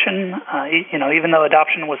migration. Even though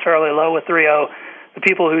adoption was fairly low with 3.0, the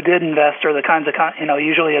people who did invest are the kinds of,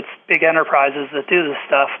 usually it's big enterprises that do this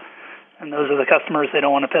stuff. And those are the customers they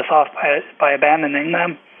don't want to piss off by abandoning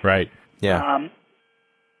them. Right. Yeah.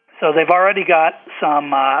 So they've already got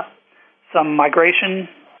some migration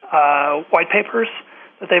white papers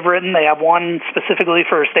that they've written. They have one specifically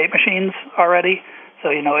for state machines already. So,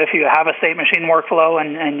 if you have a state machine workflow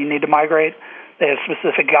and you need to migrate, they have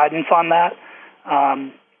specific guidance on that.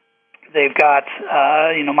 They've got,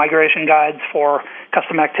 migration guides for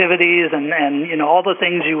custom activities and all the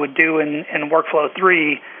things you would do in Workflow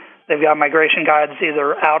 3. They've got migration guides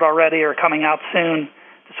either out already or coming out soon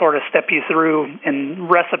to sort of step you through in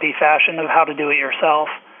recipe fashion of how to do it yourself.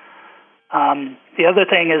 The other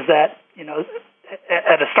thing is that,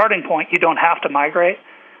 at a starting point, you don't have to migrate.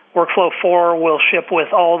 Workflow 4 will ship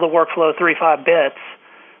with all the Workflow 3.5 bits.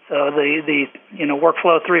 So the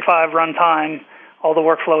Workflow 3.5 runtime, all the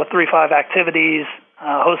Workflow 3.5 activities,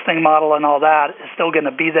 hosting model and all that is still going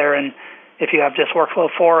to be there. And if you have just Workflow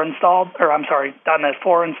 4 installed, .NET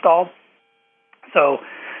 4 installed. So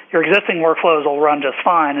your existing workflows will run just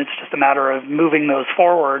fine. It's just a matter of moving those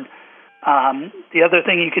forward. The other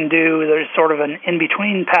thing you can do, there's sort of an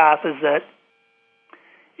in-between path, is that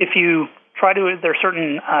if you there's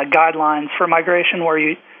certain guidelines for migration where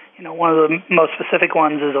you One of the most specific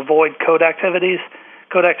ones is avoid code activities.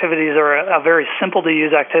 Code activities are a very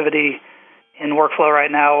simple-to-use activity in workflow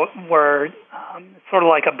right now, where it's sort of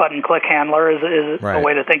like a button-click handler is right. a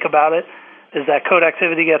way to think about it, is that code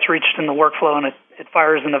activity gets reached in the workflow and it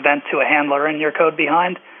fires an event to a handler in your code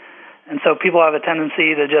behind. And so people have a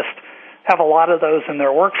tendency to just have a lot of those in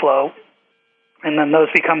their workflow, and then those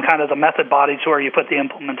become kind of the method bodies where you put the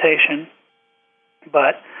implementation.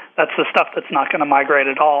 But that's the stuff that's not going to migrate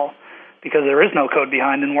at all because there is no code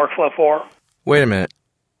behind in Workflow 4. Wait a minute.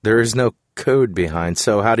 There is no code behind.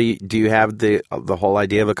 So how do you have the whole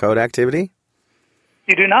idea of a code activity?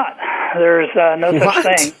 You do not. There's no such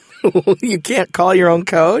thing. You can't call your own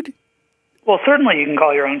code? Well, certainly you can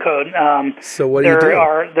call your own code. So what do you do?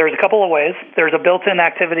 There's a couple of ways. There's a built-in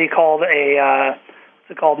activity called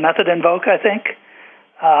method invoke, I think,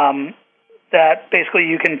 that basically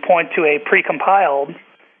you can point to a precompiled,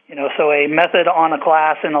 so a method on a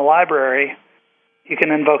class in a library, you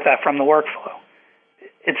can invoke that from the workflow.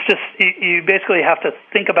 It's just, you basically have to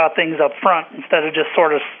think about things up front instead of just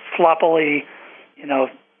sort of sloppily,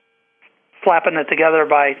 slapping it together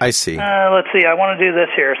by, I see. Let's see, I want to do this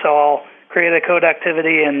here, so I'll create a code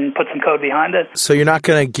activity and put some code behind it. So you're not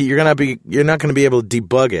going to be able to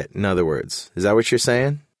debug it, in other words. Is that what you're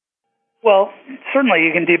saying? Well, certainly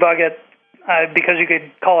you can debug it because you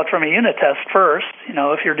could call it from a unit test first,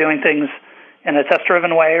 if you're doing things in a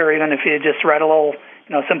test-driven way, or even if you just write a little,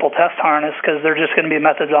 simple test harness, because they're just going to be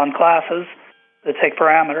methods on classes that take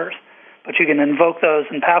parameters. But you can invoke those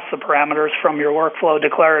and pass the parameters from your workflow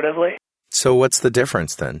declaratively. So what's the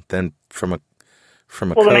difference then from a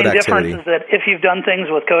code activity? Well, the main difference is that if you've done things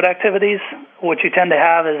with code activities, what you tend to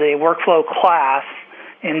have is a workflow class.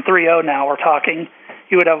 In 3.0 now we're talking,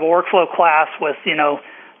 you would have a workflow class with,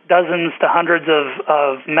 dozens to hundreds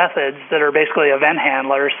of methods that are basically event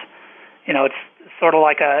handlers. It's sort of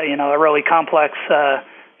like a really complex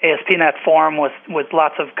ASP.NET form with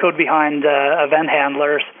lots of code behind event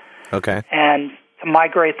handlers. Okay. And to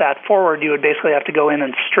migrate that forward, you would basically have to go in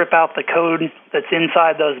and strip out the code that's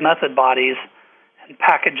inside those method bodies and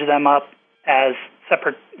package them up as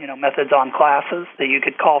separate, methods on classes that you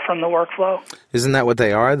could call from the workflow. Isn't that what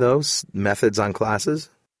they are, those methods on classes?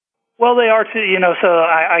 Well, they are too, so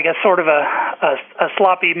I guess sort of a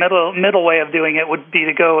sloppy middle way of doing it would be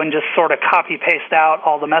to go and just sort of copy-paste out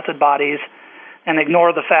all the method bodies and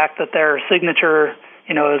ignore the fact that their signature,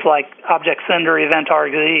 is like object sender event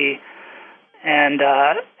argv, and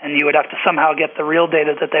you would have to somehow get the real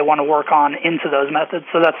data that they want to work on into those methods.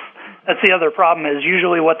 So that's the other problem, is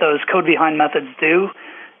usually what those code behind methods do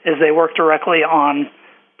is they work directly on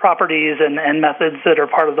properties and methods that are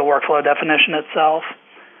part of the workflow definition itself.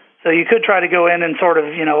 So you could try to go in and sort of,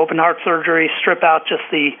 open heart surgery, strip out just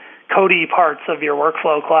the codey parts of your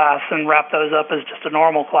workflow class and wrap those up as just a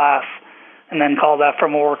normal class, and then call that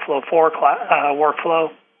from a Workflow 4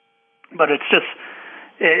 workflow. But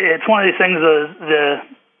it's one of these things,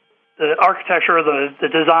 the architecture, the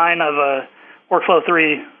design of a Workflow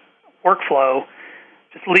 3 workflow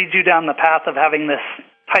just leads you down the path of having this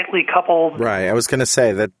tightly coupled. Right. I was going to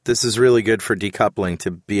say that this is really good for decoupling,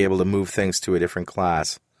 to be able to move things to a different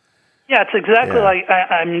class. Yeah, it's exactly like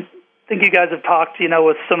I think you guys have talked,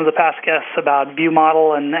 with some of the past guests about view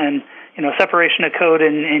model and separation of code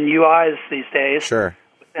in UIs these days. Sure.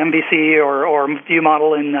 MVC or view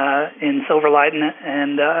model in Silverlight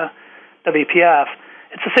and WPF.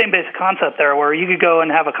 It's the same basic concept there, where you could go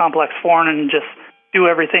and have a complex form and just do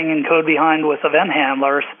everything in code behind with event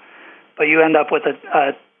handlers, but you end up with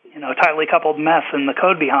a tightly coupled mess in the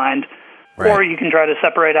code behind. Right. Or you can try to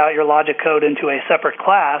separate out your logic code into a separate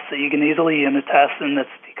class that you can easily unit test and that's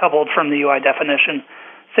decoupled from the UI definition.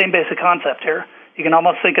 Same basic concept here. You can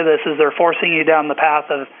almost think of this as they're forcing you down the path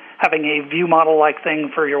of having a view model-like thing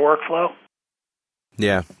for your workflow.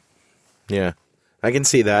 Yeah. I can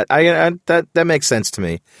see that. That makes sense to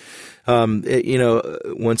me.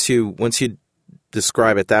 Once you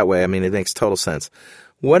describe it that way, it makes total sense.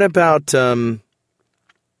 What about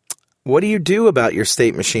what do you do about your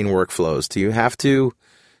state machine workflows? Do you have to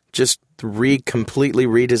just completely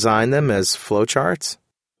redesign them as flowcharts?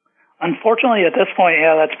 Unfortunately, at this point,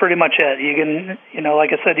 that's pretty much it. You can, like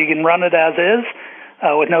I said, you can run it as is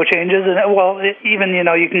with no changes. And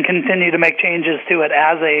you can continue to make changes to it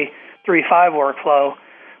as a 3.5 workflow,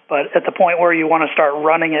 but at the point where you want to start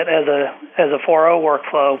running it as a 4.0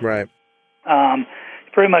 workflow, right? You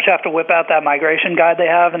pretty much have to whip out that migration guide they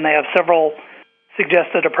have, and they have several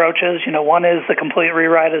suggested approaches. One is the complete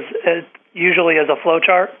rewrite as usually as a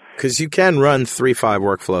flowchart. Because you can run 3.5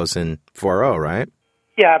 workflows in 4.0, right?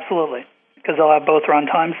 Yeah, absolutely. Because they'll have both run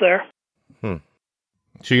times there.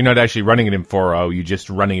 So you're not actually running it in 4.0, you're just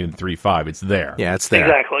running it in 3.5. It's there. Yeah, it's there.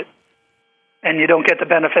 Exactly. And you don't get the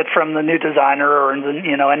benefit from the new designer or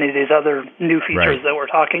any of these other new features that we're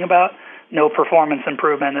talking about. No performance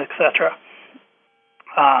improvement, etc.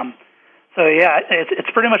 So yeah,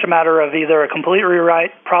 it's pretty much a matter of either a complete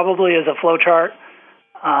rewrite, probably as a flowchart,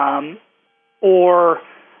 or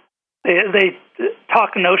they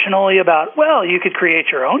talk notionally about, well, you could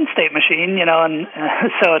create your own state machine, and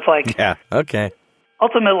so it's like, yeah, okay.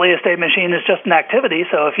 Ultimately, a state machine is just an activity.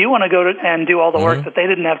 So if you want to go and do all the work that they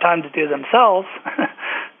didn't have time to do themselves,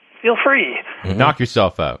 feel free. Knock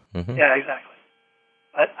yourself out. Yeah, exactly.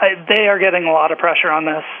 But they are getting a lot of pressure on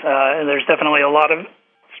this. And there's definitely a lot of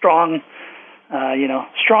strong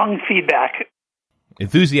feedback.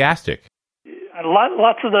 Enthusiastic.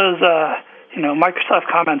 Lots of those, Microsoft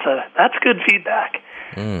comments. That's good feedback.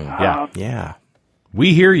 Yeah.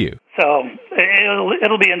 We hear you. So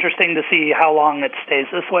it'll be interesting to see how long it stays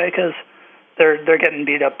this way, because they're getting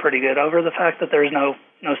beat up pretty good over the fact that there's no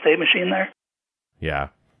state machine there. Yeah.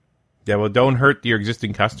 Well, don't hurt your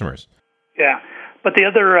existing customers. Yeah. But the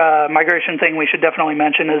other migration thing we should definitely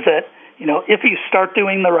mention is that, if you start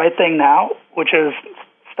doing the right thing now, which is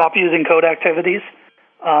stop using code activities,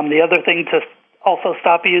 the other thing to also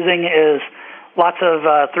stop using is lots of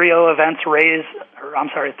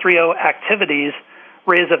 3.0 activities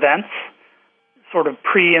raise events, sort of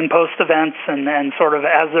pre and post events, and sort of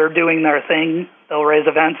as they're doing their thing, they'll raise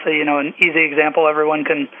events. So, an easy example everyone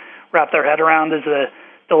can wrap their head around is a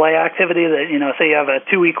delay activity that, say you have a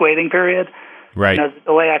 2-week waiting period. Right. The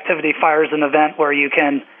delay activity fires an event where you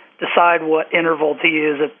can decide what interval to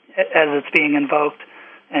use as it's being invoked,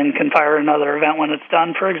 and can fire another event when it's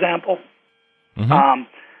done, for example.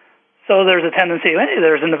 So there's a tendency, hey,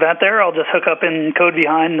 there's an event there, I'll just hook up in code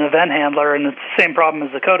behind the event handler, and it's the same problem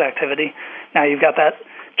as the code activity. Now you've got that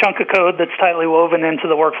chunk of code that's tightly woven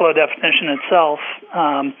into the workflow definition itself.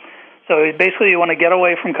 So basically you want to get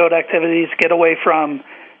away from code activities, get away from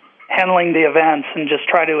handling the events, and just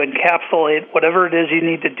try to encapsulate whatever it is you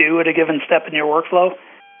need to do at a given step in your workflow.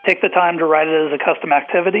 Take the time to write it as a custom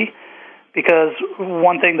activity, because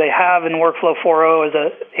one thing they have in Workflow 4.0 is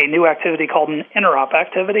a new activity called an interop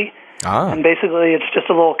activity. And basically it's just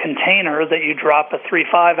a little container that you drop a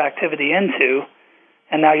 3.5 activity into,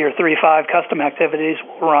 and now your 3.5 custom activities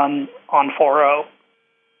will run on 4.0.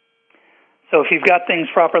 So if you've got things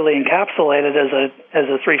properly encapsulated as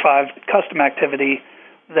a 3.5 custom activity,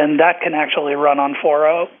 then that can actually run on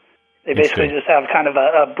 4.0. They basically just have kind of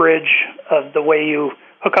a bridge of the way you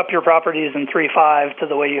hook up your properties in 3.5 to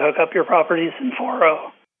the way you hook up your properties in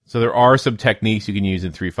 4.0. So there are some techniques you can use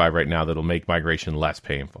in 3.5 right now that'll make migration less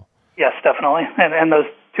painful. Yes, definitely. And those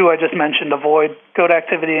two I just mentioned, avoid code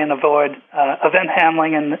activity and avoid event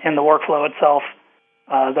handling in the workflow itself.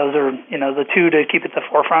 Those are, the two to keep at the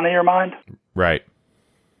forefront of your mind. Right.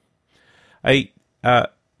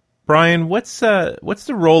 Brian, what's the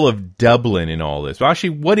role of Dublin in all this? Well,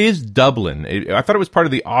 actually, what is Dublin? I thought it was part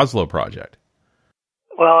of the Oslo project.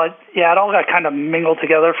 Well, it all got kind of mingled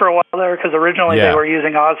together for a while there, because originally they were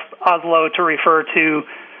using Oslo to refer to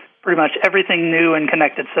pretty much everything new in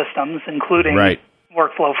connected systems, including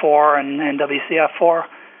Workflow 4 and WCF 4.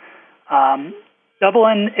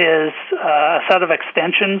 Dublin is a set of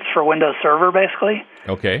extensions for Windows Server, basically.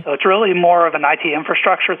 Okay. So it's really more of an IT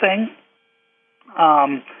infrastructure thing.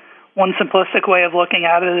 One simplistic way of looking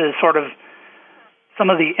at it is sort of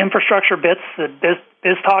some of the infrastructure bits that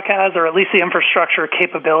BizTalk has, or at least the infrastructure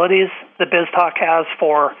capabilities that BizTalk has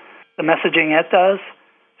for the messaging it does,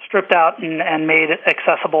 stripped out and made it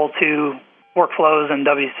accessible to workflows and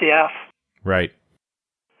WCF. Right.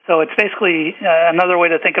 So it's basically another way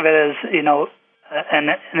to think of it is, an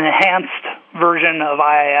enhanced version of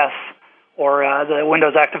IIS or the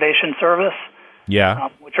Windows Activation Service,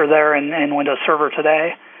 which are there in Windows Server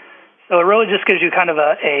today. So it really just gives you kind of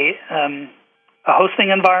a hosting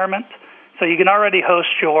environment. So you can already host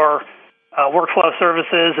your workflow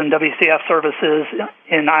services and WCF services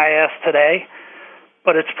in IIS today,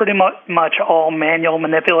 but it's pretty much all manual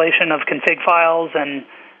manipulation of config files and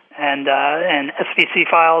SVC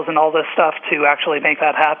files and all this stuff to actually make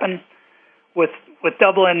that happen. With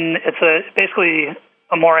Dublin, it's basically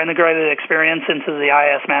a more integrated experience into the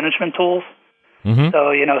IIS management tools. Mm-hmm.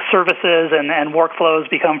 So, services and workflows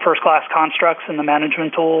become first-class constructs in the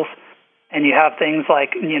management tools, and you have things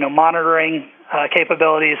like, monitoring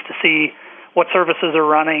capabilities to see what services are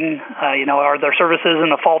running. Are there services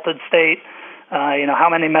in a faulted state? How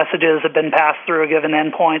many messages have been passed through a given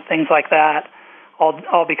endpoint? Things like that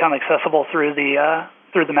all become accessible through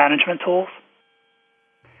the management tools.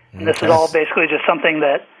 And this is all basically just something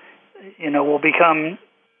that, will become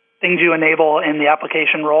things you enable in the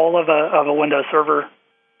application role of a Windows Server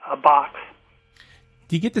box.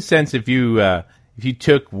 Do you get the sense if you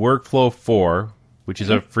took Workflow 4, which is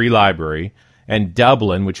a free library, and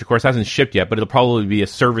Dublin, which of course hasn't shipped yet, but it'll probably be a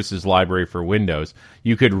services library for Windows,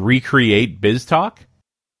 you could recreate BizTalk?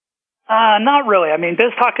 Not really. I mean,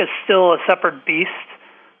 BizTalk is still a separate beast.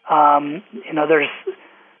 There's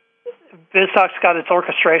BizTalk's got its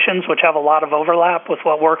orchestrations, which have a lot of overlap with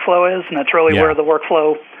what Workflow is, and that's really where the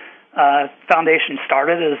Workflow foundation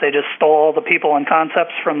started, is they just stole all the people and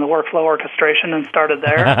concepts from the Workflow orchestration and started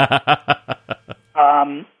there.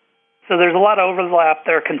 So there's a lot of overlap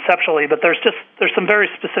there conceptually, but there's some very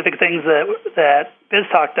specific things that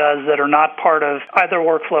BizTalk does that are not part of either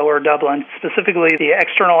Workflow or Dublin, specifically the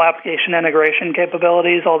external application integration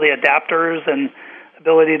capabilities, all the adapters and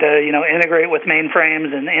ability to, integrate with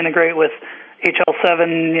mainframes and integrate with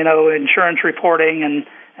HL7, insurance reporting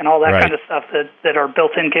and all that kind of stuff that are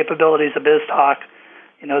built-in capabilities of BizTalk.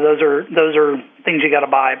 Those are things you got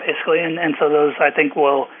to buy, basically, and so those, I think,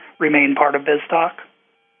 will remain part of BizTalk.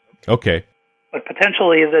 Okay. But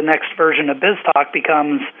potentially the next version of BizTalk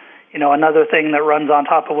becomes, another thing that runs on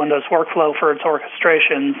top of Windows Workflow for its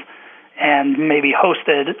orchestrations and maybe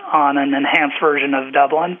hosted on an enhanced version of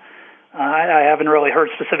Dublin. I haven't really heard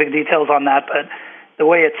specific details on that, but the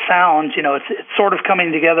way it sounds, it's sort of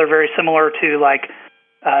coming together very similar to like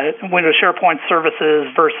Windows SharePoint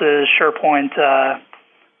Services versus SharePoint.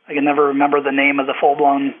 I can never remember the name of the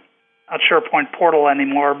full-blown, not SharePoint portal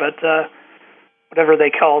anymore, but whatever they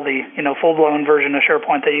call the full-blown version of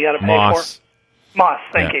SharePoint that you got to pay for. Moss,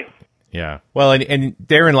 thank you. Yeah. Well, and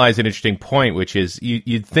therein lies an interesting point, which is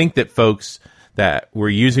you'd think that folks that were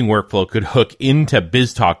using Workflow could hook into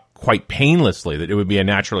BizTalk quite painlessly, that it would be a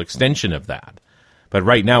natural extension of that. But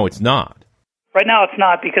right now it's not. Right now it's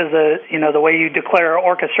not, because the way you declare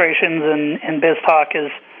orchestrations in BizTalk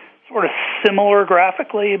is sort of similar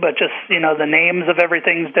graphically, but just the names of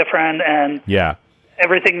everything's different, and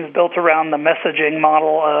everything's built around the messaging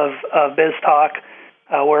model of BizTalk,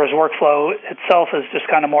 whereas Workflow itself is just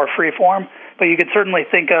kind of more freeform. But you could certainly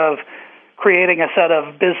think of creating a set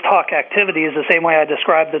of BizTalk activities the same way I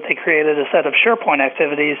described that they created a set of SharePoint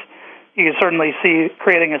activities. You can certainly see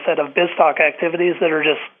creating a set of BizTalk activities that are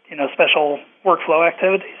just, special Workflow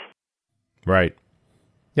activities. Right.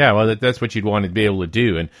 Yeah, well, that's what you'd want to be able to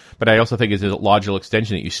do. But I also think it's a logical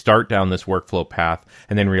extension that you start down this Workflow path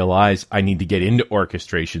and then realize I need to get into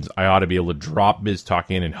orchestrations. I ought to be able to drop BizTalk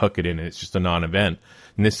in and hook it in, and it's just a non-event.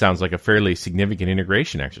 And this sounds like a fairly significant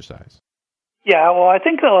integration exercise. Yeah, well, I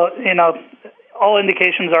think, all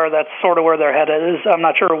indications are that's sort of where their head is. I'm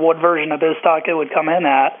not sure what version of BizTalk it would come in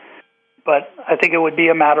at, but I think it would be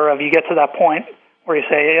a matter of you get to that point where you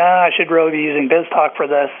say, I should really be using BizTalk for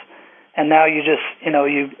this. And now you just,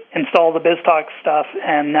 you install the BizTalk stuff,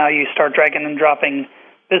 and now you start dragging and dropping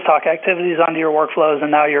BizTalk activities onto your workflows,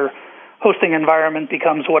 and now your hosting environment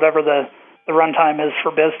becomes whatever the runtime is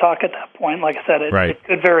for BizTalk at that point. Like I said, it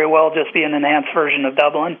could very well just be an enhanced version of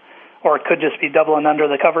Dublin, or it could just be Dublin under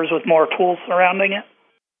the covers with more tools surrounding it.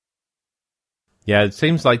 Yeah, it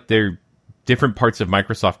seems like they're different parts of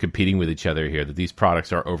Microsoft competing with each other here, that these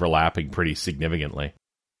products are overlapping pretty significantly.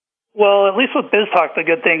 Well, at least with BizTalk, the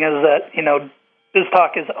good thing is that,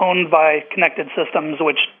 BizTalk is owned by Connected Systems,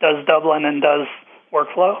 which does Dublin and does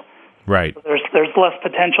Workflow. Right. So there's less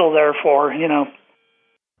potential there for,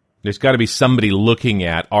 There's got to be somebody looking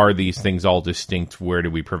at, are these things all distinct? Where do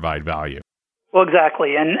we provide value? Well,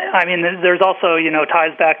 exactly. And, I mean, there's also,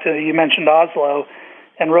 ties back to, you mentioned Oslo,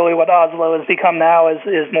 and really what Oslo has become now is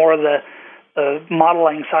more of the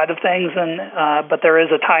modeling side of things, and but there is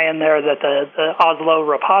a tie-in there that the Oslo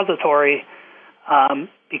repository,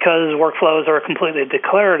 because workflows are completely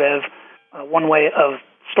declarative, one way of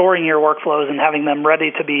storing your workflows and having them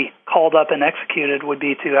ready to be called up and executed would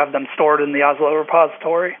be to have them stored in the Oslo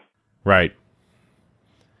repository. Right.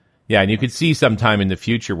 Yeah, and you could see sometime in the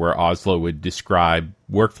future where Oslo would describe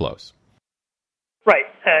workflows. Right,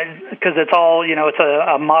 because it's all, it's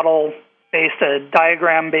a model-based, a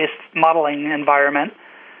diagram-based modeling environment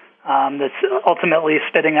that's ultimately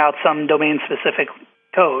spitting out some domain-specific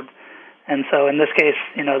code. And so in this case,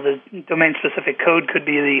 the domain-specific code could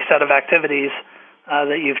be the set of activities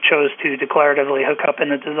that you've chose to declaratively hook up in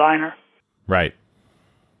the designer. Right.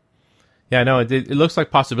 Yeah, no, it looks like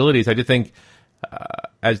possibilities. I did think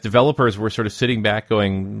as developers, we're sort of sitting back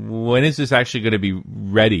going, when is this actually going to be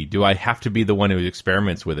ready? Do I have to be the one who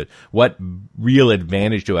experiments with it? What real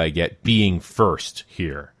advantage do I get being first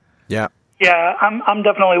here? Yeah. Yeah, I'm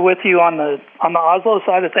definitely with you on the Oslo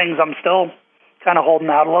side of things. I'm still kind of holding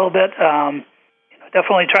out a little bit.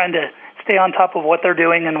 Definitely trying to stay on top of what they're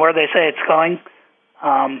doing and where they say it's going.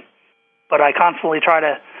 but I constantly try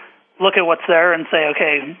to look at what's there and say,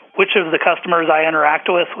 okay, which of the customers I interact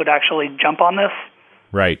with would actually jump on this?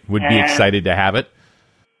 Right. Would be excited to have it?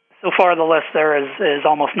 So far, the list there is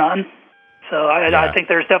almost none. So I think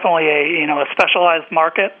there's definitely a specialized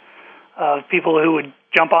market of people who would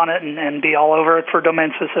jump on it and be all over it for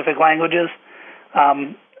domain-specific languages.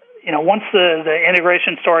 Once the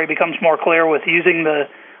integration story becomes more clear with using the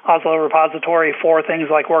Oslo repository for things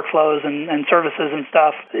like workflows and services and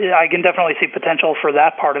stuff, I can definitely see potential for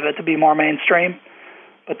that part of it to be more mainstream.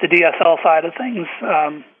 But the DSL side of things,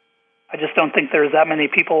 I just don't think there's that many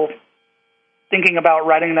people thinking about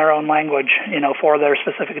writing their own language, for their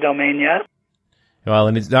specific domain yet. Well,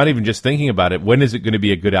 and it's not even just thinking about it. When is it going to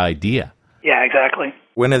be a good idea? Yeah, exactly.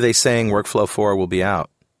 When are they saying Workflow 4 will be out?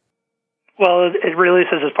 Well, it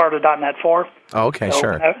releases as part of .NET 4. Oh, okay, so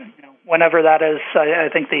sure. Whenever that is, I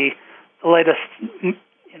think the latest,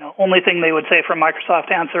 only thing they would say from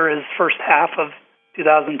Microsoft answer is first half of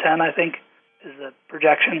 2010, I think, is the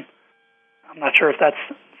projection. I'm not sure if that's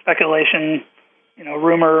speculation,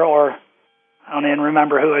 rumor, or I don't even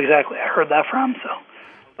remember who exactly I heard that from.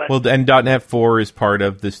 Well, and .NET 4 is part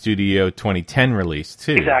of the Studio 2010 release,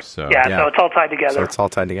 too. Exactly. So it's all tied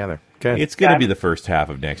together. Good. It's going to be the first half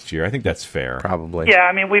of next year. I think that's fair. Probably. Yeah,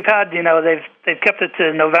 I mean, we've had, they've kept it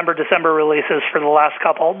to November, December releases for the last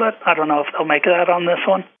couple, but I don't know if they'll make that on this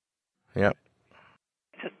one. Yep.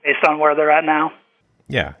 Just based on where they're at now.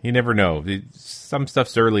 Yeah, you never know. Some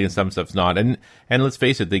stuff's early and some stuff's not. And let's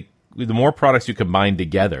face it, the more products you combine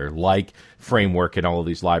together, like Framework and all of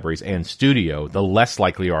these libraries and Studio, the less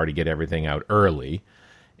likely you are to get everything out early.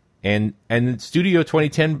 And Studio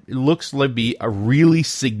 2010 looks like be a really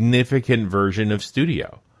significant version of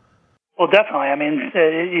Studio. Well, definitely. I mean,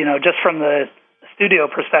 just from the Studio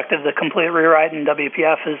perspective, the complete rewrite in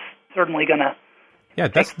WPF is certainly going to... Yeah,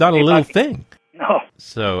 that's not a little thing. No.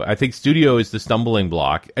 So I think Studio is the stumbling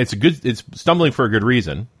block. It's stumbling for a good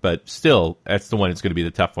reason, but still, that's the one that's going to be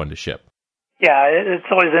the tough one to ship. Yeah, it's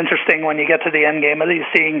always interesting when you get to the end game of these,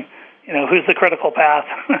 seeing, who's the critical path,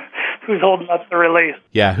 who's holding up the release.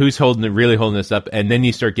 Yeah, who's really holding this up, and then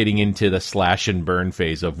you start getting into the slash and burn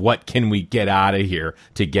phase of what can we get out of here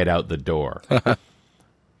to get out the door. I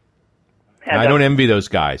don't envy those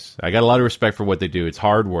guys. I got a lot of respect for what they do. It's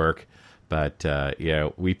hard work. But,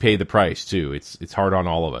 we pay the price, too. It's hard on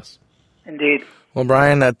all of us. Indeed. Well,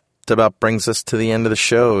 Brian, that about brings us to the end of the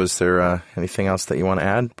show. Is there anything else that you want to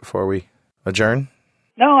add before we adjourn?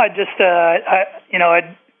 No, I'd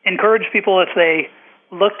encourage people, if they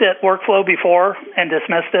looked at workflow before and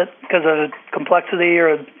dismissed it because of complexity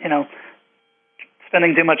or,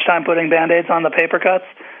 spending too much time putting Band-Aids on the paper cuts,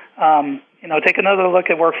 take another look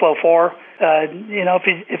at workflow 4.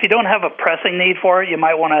 If you don't have a pressing need for it, you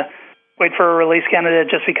might want to wait for a release candidate,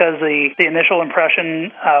 just because the initial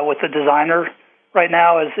impression with the designer right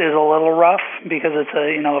now is a little rough, because it's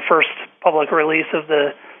a first public release of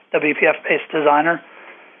the WPF-based designer.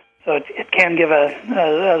 So it can give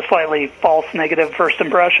a slightly false negative first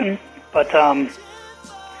impression, but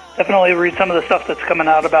definitely read some of the stuff that's coming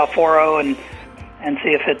out about 4.0 and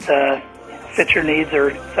see if it fits your needs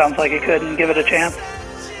or sounds like it could, and give it a chance.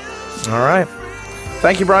 All right.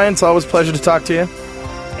 Thank you, Brian. It's always a pleasure to talk to you.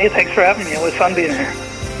 Hey, thanks for having me. It was fun being here.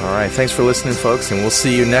 All right. Thanks for listening, folks, and we'll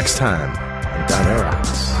see you next time on .NET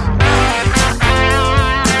Rocks.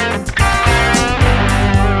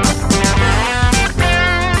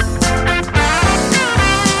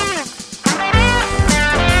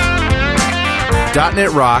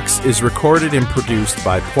 .NET Rocks is recorded and produced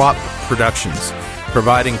by PWOP Productions,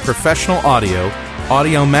 providing professional audio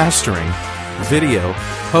mastering, video,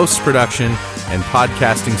 post-production, and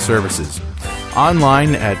podcasting services.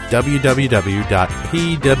 Online at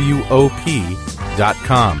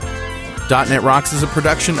www.pwop.com. .NET Rocks is a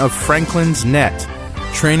production of Franklin's Net,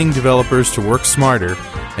 training developers to work smarter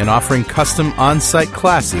and offering custom on-site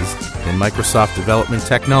classes in Microsoft development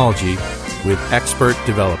technology with expert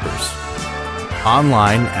developers.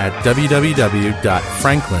 Online at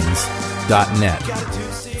www.franklins.net.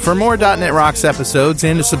 For more .NET Rocks episodes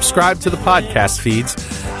and to subscribe to the podcast feeds,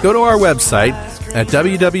 go to our website at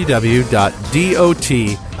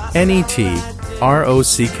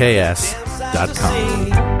www.dotnetrocks.com.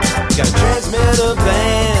 Got transmitter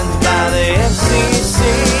banned by the FCC.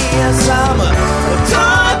 Yes, I'm a